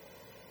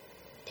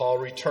 Paul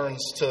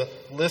returns to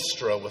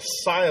Lystra with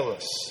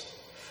Silas.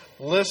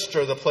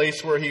 Lystra, the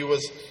place where he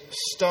was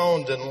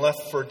stoned and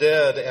left for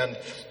dead, and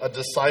a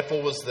disciple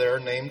was there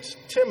named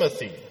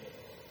Timothy,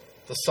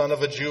 the son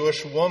of a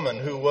Jewish woman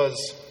who was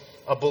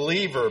a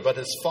believer, but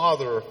his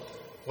father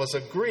was a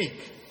Greek.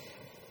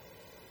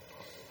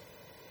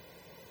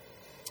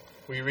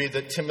 We read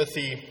that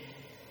Timothy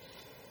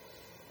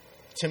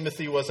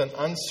was an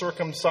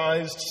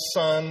uncircumcised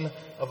son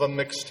of a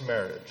mixed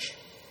marriage,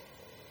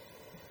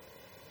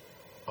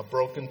 a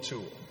broken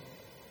tool.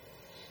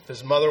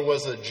 His mother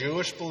was a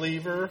Jewish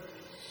believer.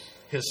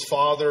 His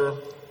father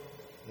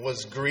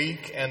was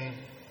Greek and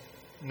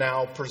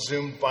now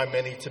presumed by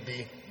many to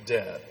be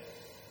dead.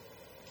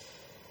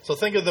 So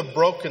think of the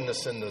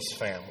brokenness in this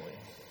family.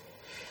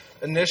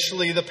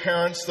 Initially, the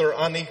parents, they're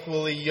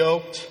unequally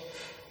yoked.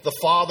 The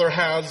father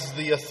has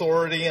the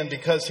authority, and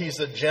because he's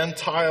a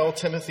Gentile,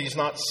 Timothy's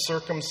not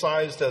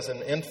circumcised as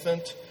an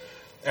infant.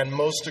 And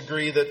most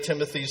agree that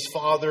Timothy's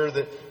father,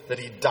 that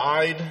he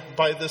died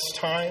by this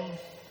time.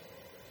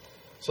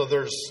 So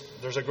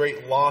there's a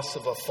great loss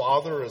of a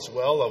father as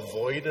well, a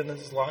void in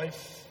his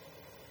life.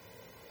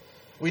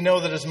 We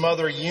know that his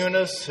mother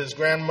Eunice, his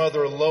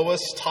grandmother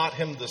Lois taught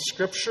him the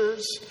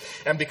scriptures.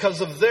 And because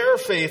of their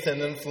faith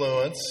and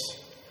influence,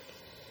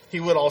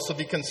 he would also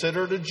be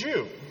considered a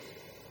Jew.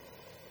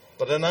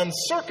 But an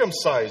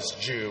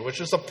uncircumcised Jew, which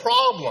is a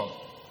problem.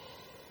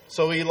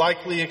 So he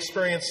likely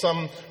experienced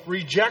some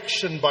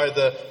rejection by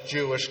the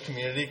Jewish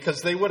community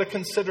because they would have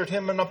considered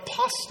him an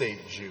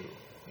apostate Jew,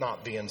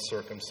 not being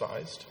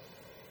circumcised.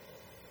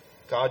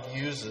 God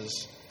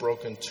uses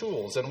broken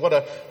tools. And what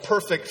a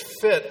perfect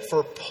fit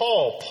for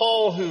Paul.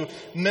 Paul, who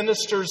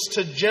ministers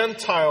to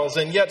Gentiles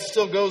and yet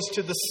still goes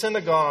to the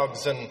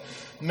synagogues and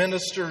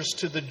ministers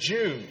to the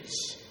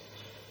Jews.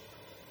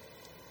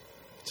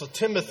 So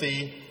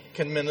Timothy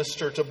can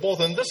minister to both.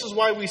 And this is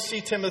why we see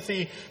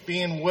Timothy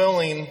being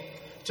willing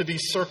to be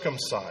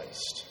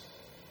circumcised.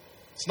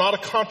 It's not a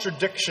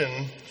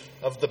contradiction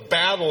of the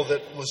battle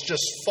that was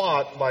just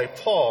fought by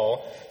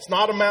Paul. It's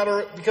not a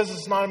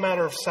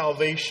matter of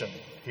salvation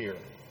here.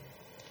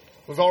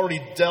 We've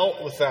already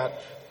dealt with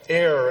that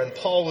error, and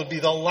Paul would be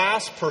the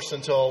last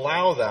person to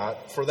allow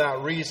that for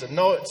that reason.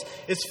 No,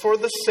 it's for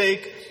the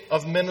sake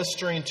of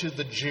ministering to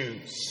the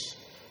Jews,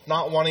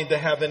 not wanting to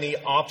have any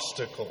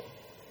obstacle,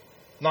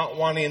 not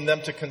wanting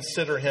them to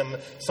consider him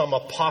some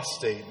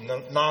apostate,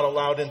 not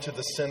allowed into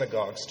the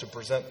synagogues to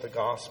present the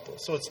gospel.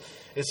 So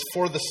it's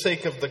for the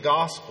sake of the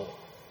gospel.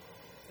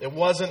 It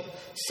wasn't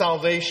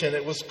salvation,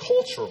 it was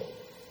cultural.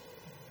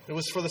 It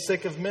was for the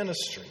sake of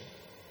ministry.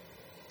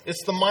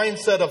 It's the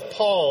mindset of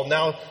Paul,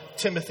 now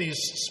Timothy's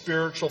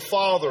spiritual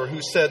father, who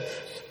said,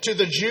 "To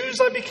the Jews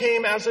I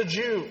became as a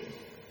Jew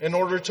in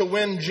order to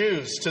win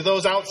Jews. To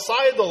those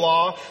outside the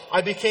law,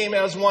 I became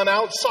as one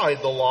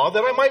outside the law,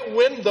 that I might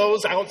win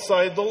those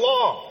outside the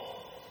law.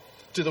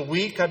 To the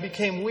weak I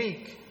became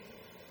weak,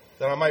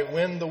 that I might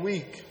win the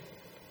weak.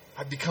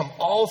 I become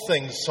all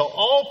things to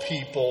all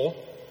people,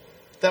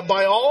 that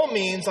by all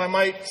means I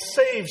might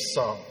save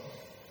some.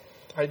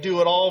 I do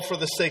it all for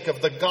the sake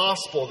of the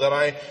gospel, that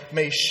I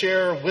may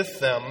share with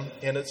them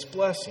in its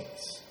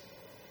blessings.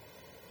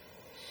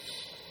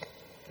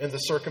 In the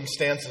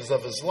circumstances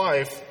of his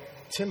life,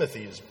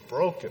 Timothy is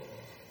broken.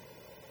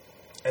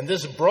 And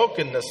this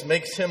brokenness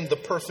makes him the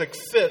perfect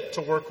fit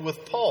to work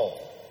with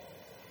Paul,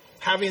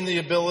 having the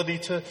ability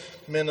to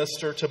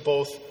minister to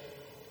both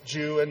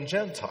Jew and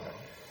Gentile.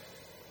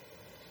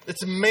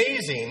 It's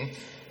amazing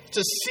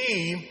to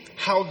see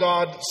how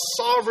God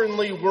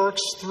sovereignly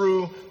works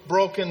through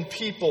broken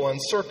people and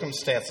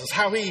circumstances,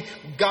 how he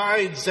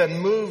guides and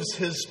moves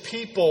his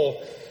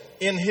people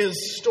in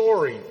his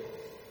story.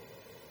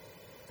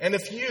 And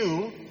if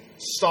you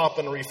stop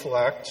and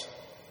reflect,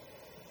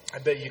 I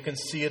bet you can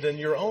see it in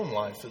your own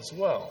life as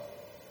well.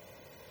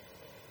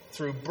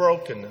 Through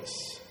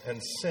brokenness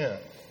and sin,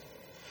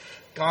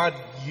 God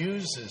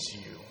uses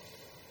you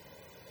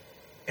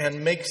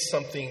and makes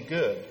something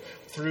good.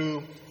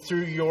 Through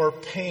your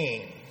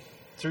pain,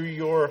 through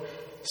your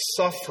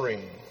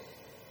suffering,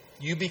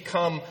 you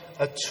become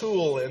a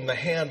tool in the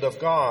hand of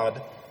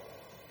God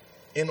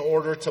in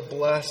order to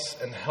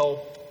bless and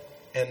help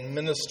and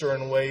minister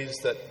in ways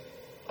that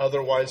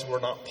otherwise were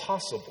not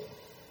possible.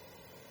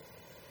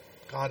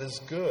 God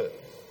is good.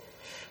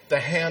 The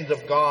hand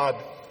of God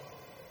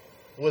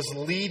was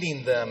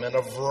leading them in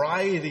a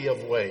variety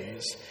of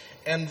ways.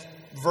 And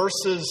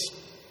verses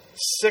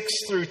 6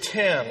 through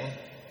 10,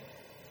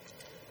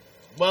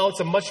 well, it's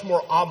a much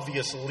more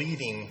obvious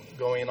leading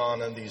going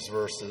on in these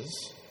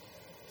verses.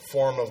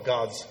 Form of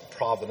God's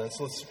providence.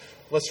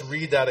 Let's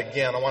read that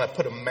again. I want to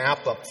put a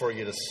map up for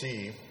you to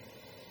see.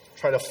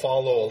 Try to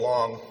follow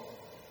along.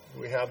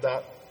 Do we have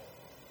that?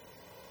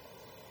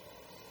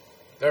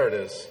 There it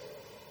is.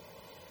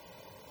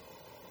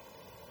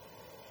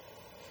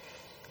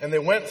 And they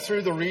went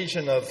through the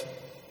region of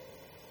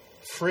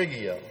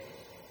Phrygia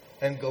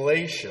and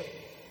Galatia.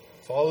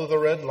 Follow the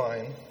red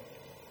line.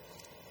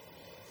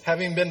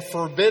 Having been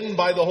forbidden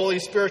by the Holy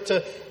Spirit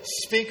to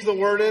speak the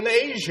word in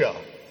Asia.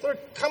 They're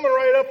coming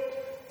right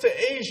up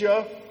to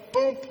Asia.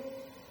 Boom.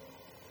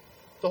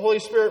 The Holy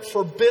Spirit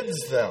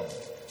forbids them.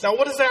 Now,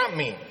 what does that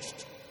mean?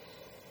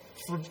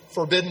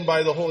 Forbidden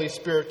by the Holy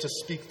Spirit to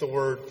speak the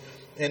word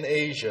in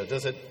Asia.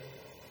 Does it?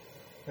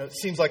 It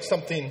seems like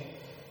something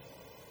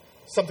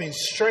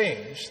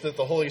strange that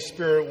the Holy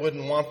Spirit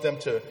wouldn't want them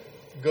to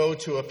go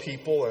to a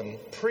people and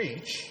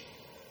preach.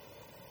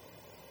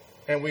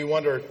 And we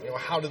wonder,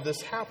 how did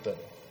this happen?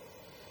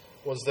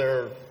 Was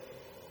there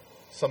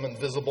some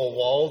invisible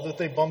wall that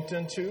they bumped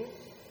into?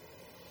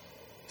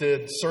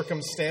 Did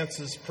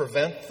circumstances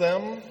prevent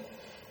them?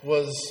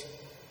 Was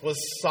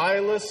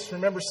Silas,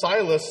 remember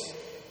Silas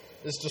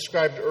is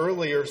described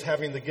earlier as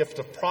having the gift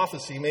of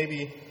prophecy.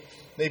 Maybe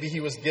he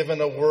was given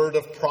a word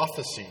of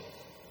prophecy,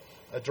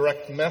 a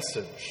direct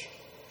message.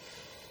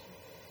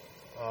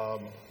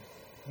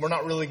 We're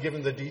not really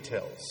given the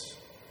details.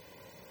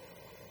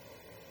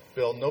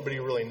 Bill, nobody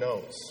really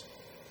knows.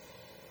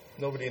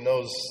 Nobody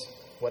knows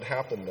what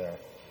happened there.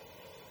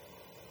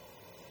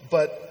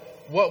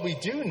 But what we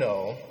do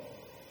know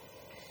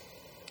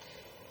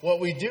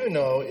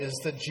is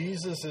that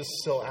Jesus is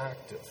still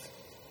active.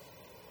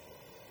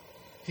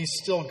 He's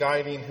still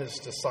guiding his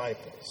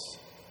disciples.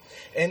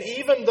 And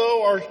even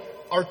though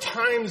our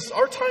times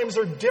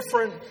are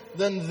different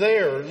than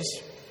theirs,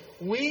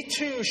 we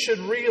too should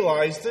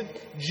realize that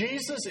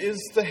Jesus is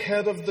the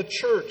head of the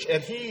church,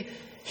 and he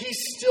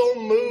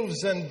still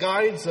moves and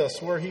guides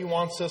us where he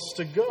wants us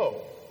to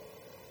go.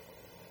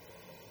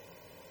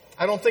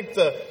 I don't think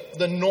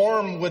the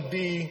norm would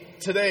be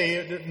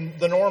today,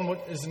 the norm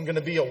isn't going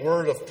to be a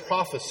word of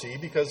prophecy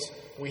because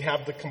we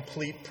have the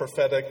complete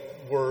prophetic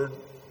word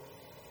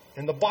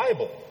in the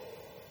Bible.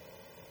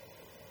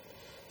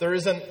 There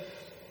isn't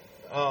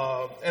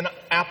an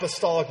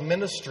apostolic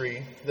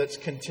ministry that's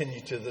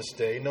continued to this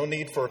day. No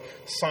need for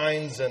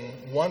signs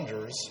and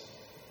wonders.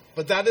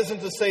 But that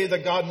isn't to say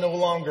that God no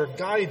longer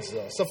guides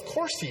us. Of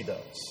course he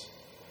does.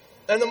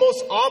 And the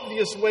most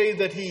obvious way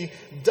that he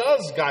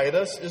does guide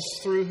us is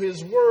through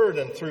his word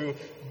and through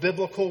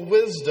biblical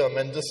wisdom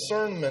and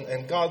discernment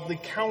and godly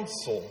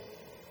counsel.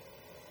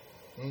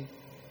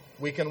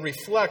 We can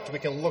reflect, we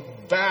can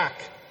look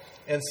back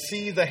and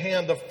see the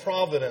hand of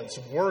providence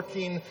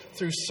working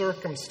through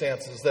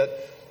circumstances that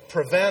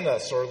prevent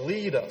us or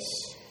lead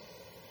us.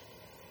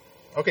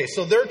 Okay,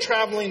 so they're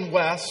traveling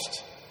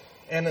west,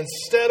 and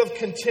instead of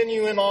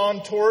continuing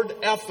on toward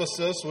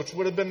Ephesus, which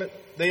would have been,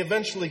 they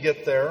eventually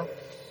get there,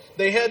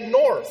 they head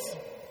north.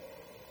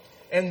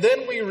 And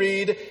then we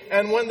read,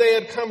 and when they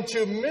had come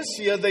to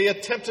Mysia, they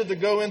attempted to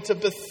go into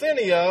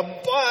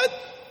Bithynia,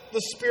 but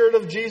the Spirit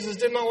of Jesus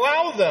didn't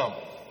allow them.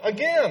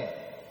 Again,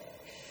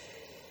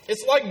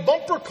 it's like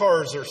bumper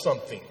cars or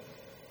something.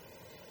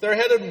 They're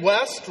headed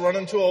west, run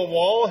into a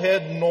wall,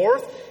 head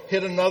north,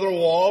 hit another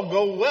wall,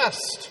 go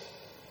west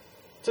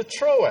to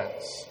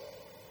Troas.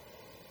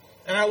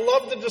 And I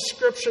love the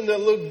description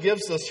that Luke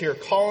gives us here,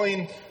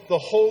 calling the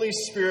Holy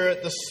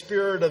Spirit the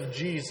Spirit of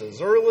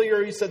Jesus.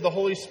 Earlier he said the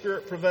Holy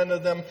Spirit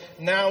prevented them.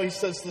 Now he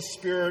says the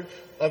Spirit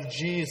of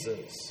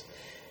Jesus.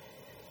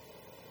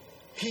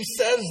 He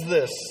says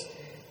this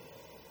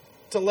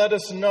to let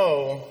us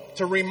know,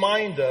 to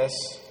remind us,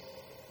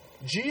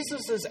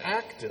 Jesus is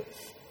active.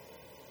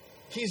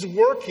 He's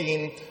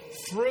working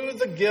through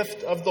the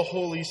gift of the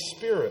Holy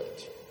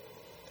Spirit.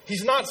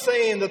 He's not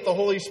saying that the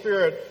Holy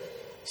Spirit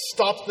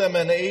stopped them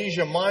in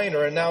Asia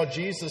Minor and now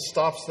Jesus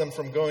stops them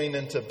from going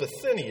into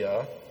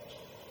Bithynia.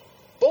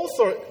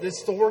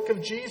 It's the work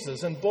of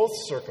Jesus in both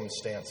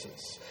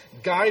circumstances,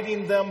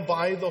 guiding them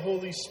by the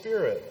Holy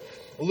Spirit.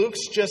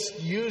 Luke's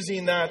just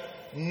using that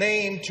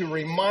name to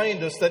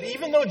remind us that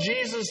even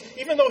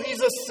though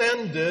he's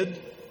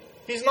ascended,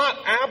 he's not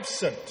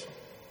absent.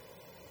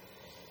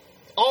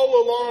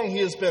 All along he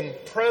has been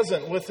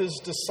present with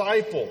his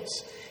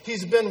disciples.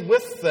 He's been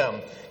with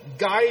them,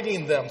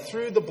 guiding them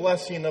through the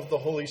blessing of the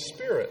Holy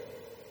Spirit.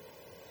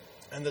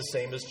 And the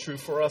same is true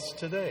for us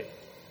today.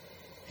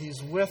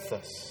 He's with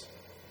us.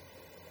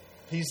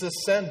 He's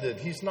ascended.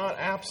 He's not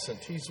absent.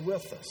 He's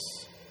with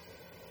us.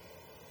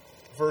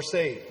 Verse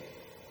 8.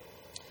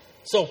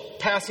 So,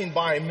 passing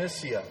by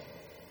Mysia,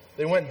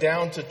 they went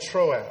down to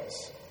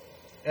Troas.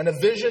 And a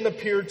vision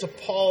appeared to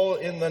Paul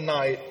in the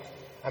night.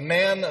 A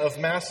man of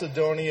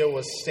Macedonia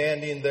was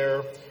standing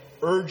there,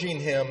 urging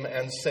him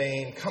and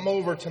saying, "Come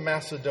over to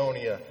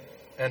Macedonia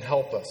and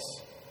help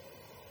us."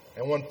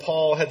 And when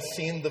Paul had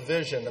seen the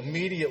vision,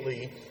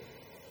 immediately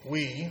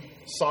we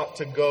sought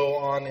to go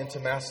on into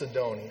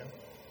Macedonia,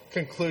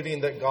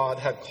 concluding that God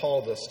had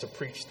called us to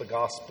preach the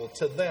gospel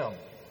to them.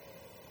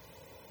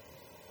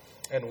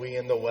 And we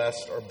in the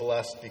West are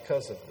blessed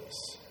because of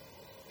this,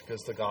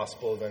 because the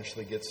gospel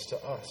eventually gets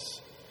to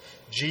us.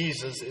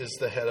 Jesus is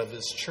the head of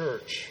his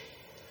church.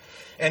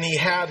 And he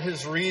had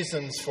his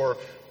reasons for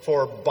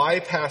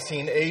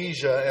bypassing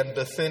Asia and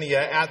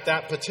Bithynia at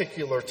that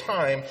particular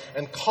time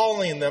and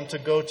calling them to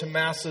go to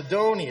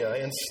Macedonia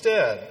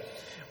instead.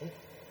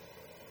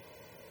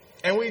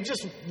 And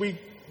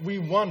we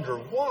wonder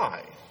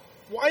why.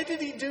 Why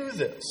did he do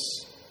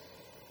this?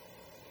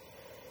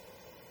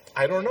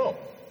 I don't know.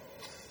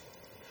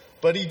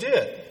 But he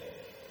did.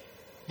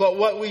 But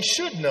what we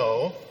should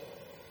know,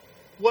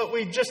 what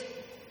we just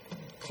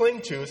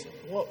cling to is,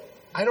 well,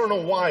 I don't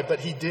know why, but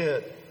he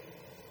did.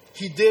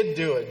 He did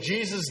do it.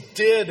 Jesus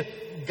did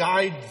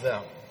guide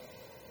them.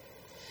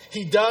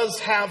 He does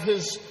have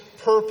his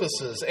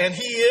purposes, and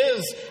he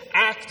is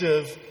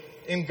active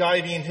in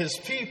guiding his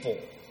people.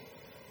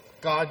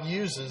 God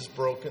uses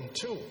broken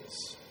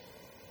tools.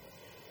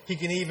 He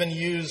can even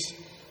use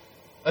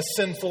a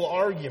sinful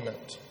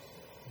argument,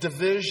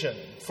 division,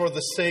 for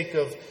the sake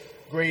of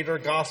greater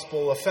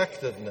gospel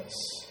effectiveness.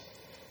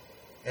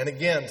 And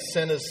again,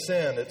 sin is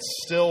sin.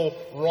 It's still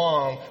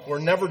wrong. We're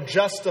never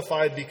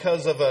justified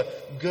because of a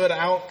good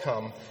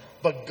outcome.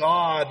 But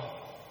God,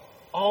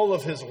 all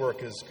of his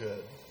work is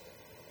good.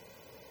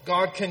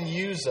 God can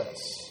use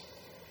us.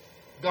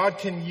 God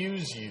can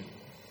use you.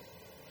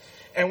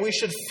 And we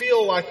shouldn't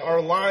feel like our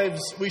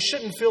lives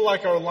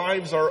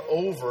are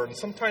over. And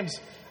sometimes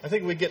I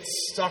think we get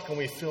stuck and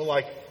we feel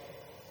like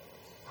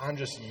I'm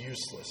just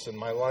useless and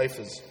my life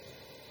is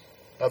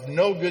of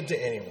no good to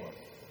anyone.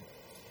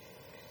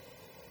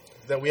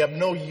 That we have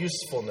no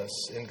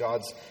usefulness in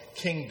God's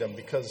kingdom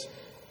because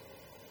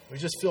we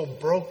just feel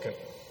broken.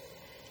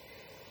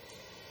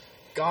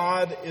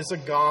 God is a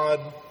God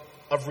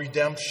of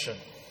redemption.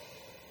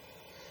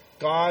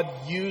 God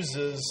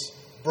uses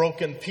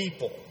broken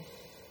people.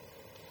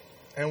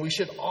 And we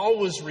should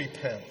always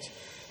repent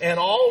and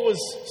always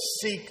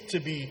seek to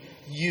be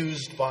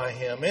used by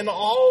him in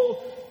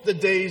all the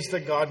days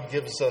that God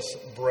gives us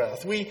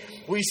breath. We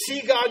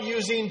see God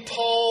using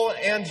Paul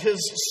and his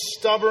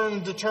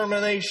stubborn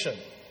determination.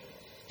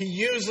 He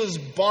uses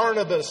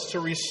Barnabas to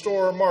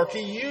restore Mark.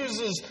 He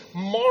uses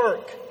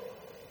Mark,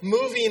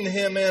 moving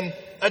him in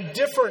a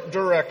different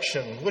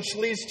direction, which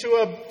leads to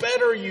a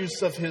better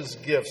use of his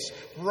gifts,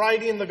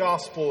 writing the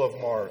Gospel of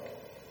Mark,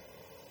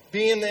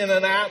 being in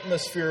an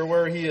atmosphere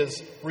where he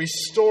is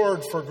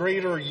restored for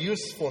greater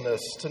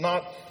usefulness to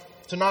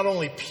not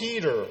only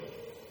Peter,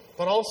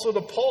 but also to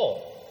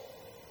Paul.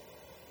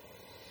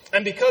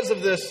 And because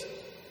of this,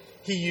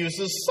 he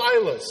uses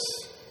Silas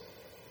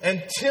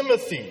and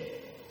Timothy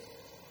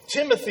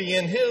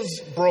in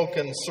his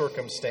broken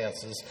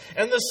circumstances.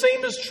 And the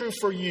same is true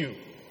for you.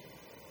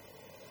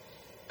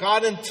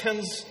 God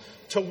intends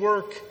to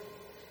work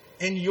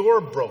in your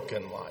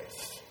broken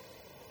life.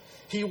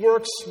 He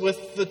works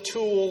with the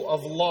tool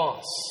of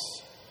loss,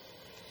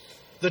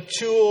 the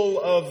tool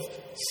of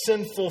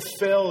sinful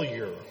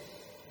failure,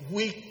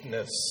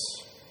 weakness.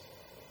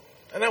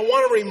 And I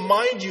want to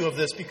remind you of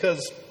this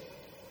because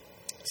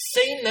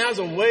Satan has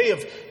a way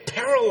of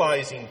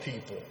paralyzing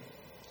people.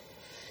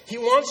 He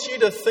wants you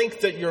to think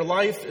that your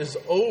life is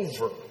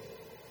over.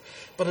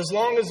 But as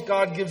long as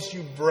God gives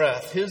you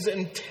breath, his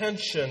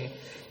intention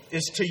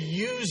is to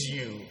use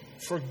you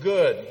for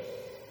good,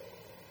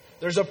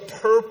 There's a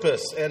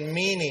purpose and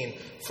meaning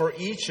for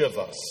each of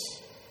us.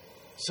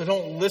 So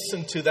don't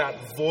listen to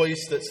that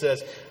voice that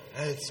says,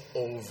 it's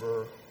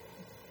over.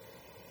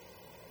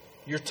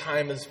 Your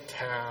time is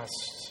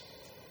past.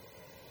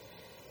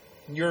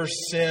 Your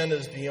sin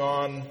is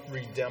beyond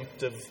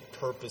redemptive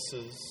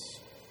purposes.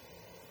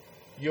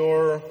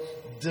 Your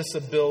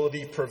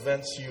disability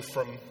prevents you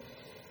from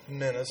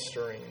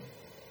ministering.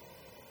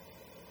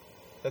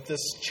 That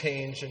this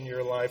change in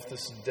your life,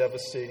 this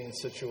devastating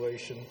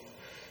situation,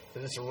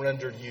 that has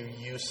rendered you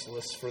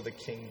useless for the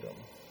kingdom.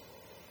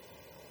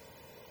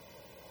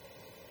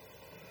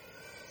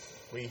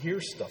 We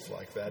hear stuff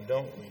like that,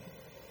 don't we?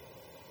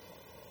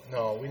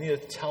 No, we need to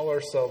tell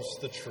ourselves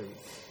the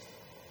truth.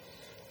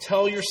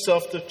 Tell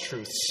yourself the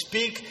truth.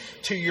 Speak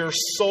to your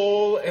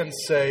soul and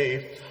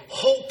say,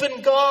 hope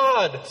in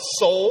God,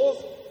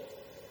 soul.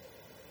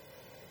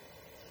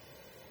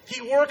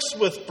 He works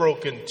with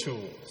broken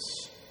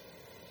tools.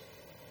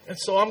 And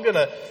so I'm going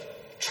to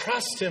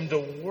trust Him to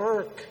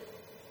work.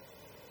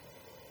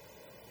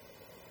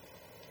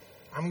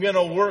 I'm going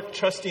to work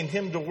trusting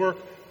Him to work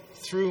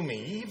through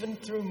me, even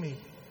through me.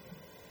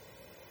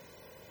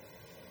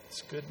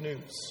 It's good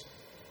news.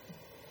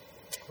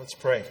 Let's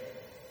pray.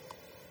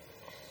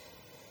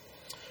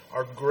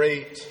 Our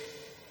great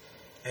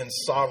and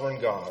sovereign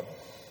God,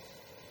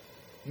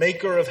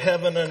 maker of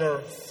heaven and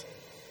earth,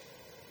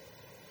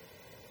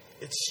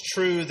 it's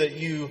true that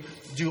you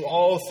do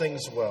all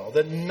things well,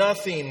 that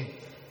nothing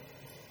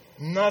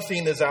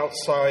is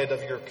outside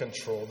of your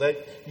control, that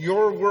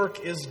your work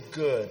is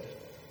good,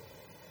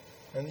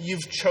 and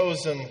you've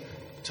chosen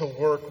to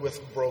work with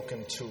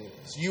broken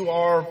tools. You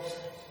are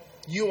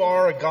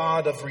a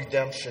God of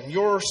redemption.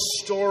 Your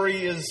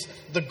story is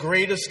the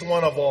greatest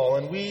one of all,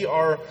 and we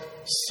are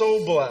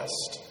so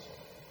blessed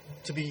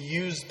to be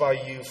used by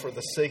you for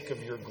the sake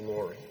of your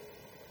glory.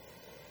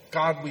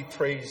 God, we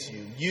praise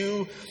you.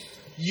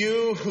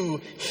 You who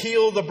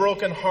heal the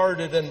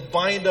brokenhearted and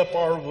bind up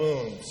our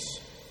wounds.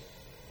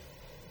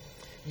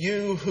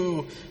 You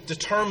who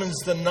determines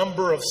the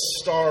number of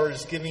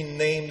stars, giving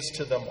names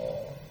to them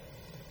all.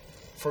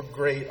 For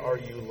great are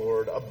you,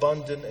 Lord,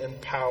 abundant in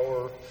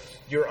power,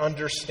 your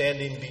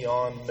understanding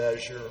beyond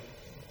measure.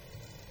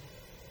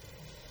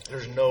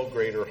 There's no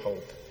greater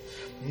hope,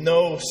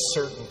 no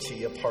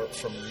certainty apart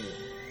from you.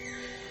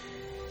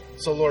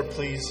 So, Lord,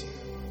 please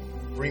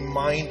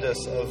remind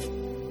us of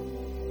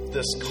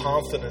this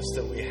confidence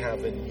that we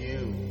have in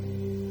you.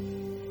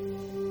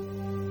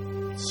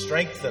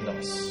 Strengthen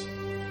us,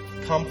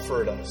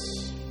 comfort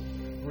us,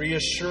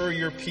 reassure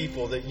your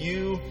people that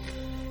you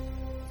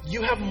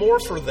have more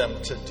for them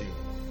to do.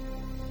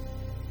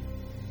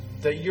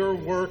 That your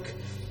work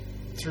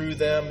through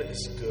them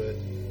is good.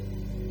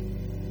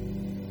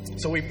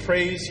 So we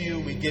praise you.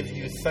 We give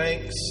you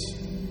thanks.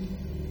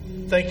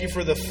 Thank you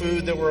for the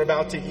food that we're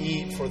about to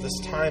eat, for this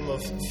time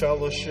of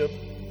fellowship.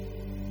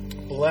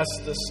 Bless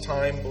this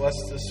time. Bless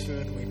this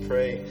food, we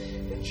pray.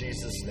 In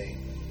Jesus' name,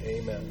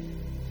 amen.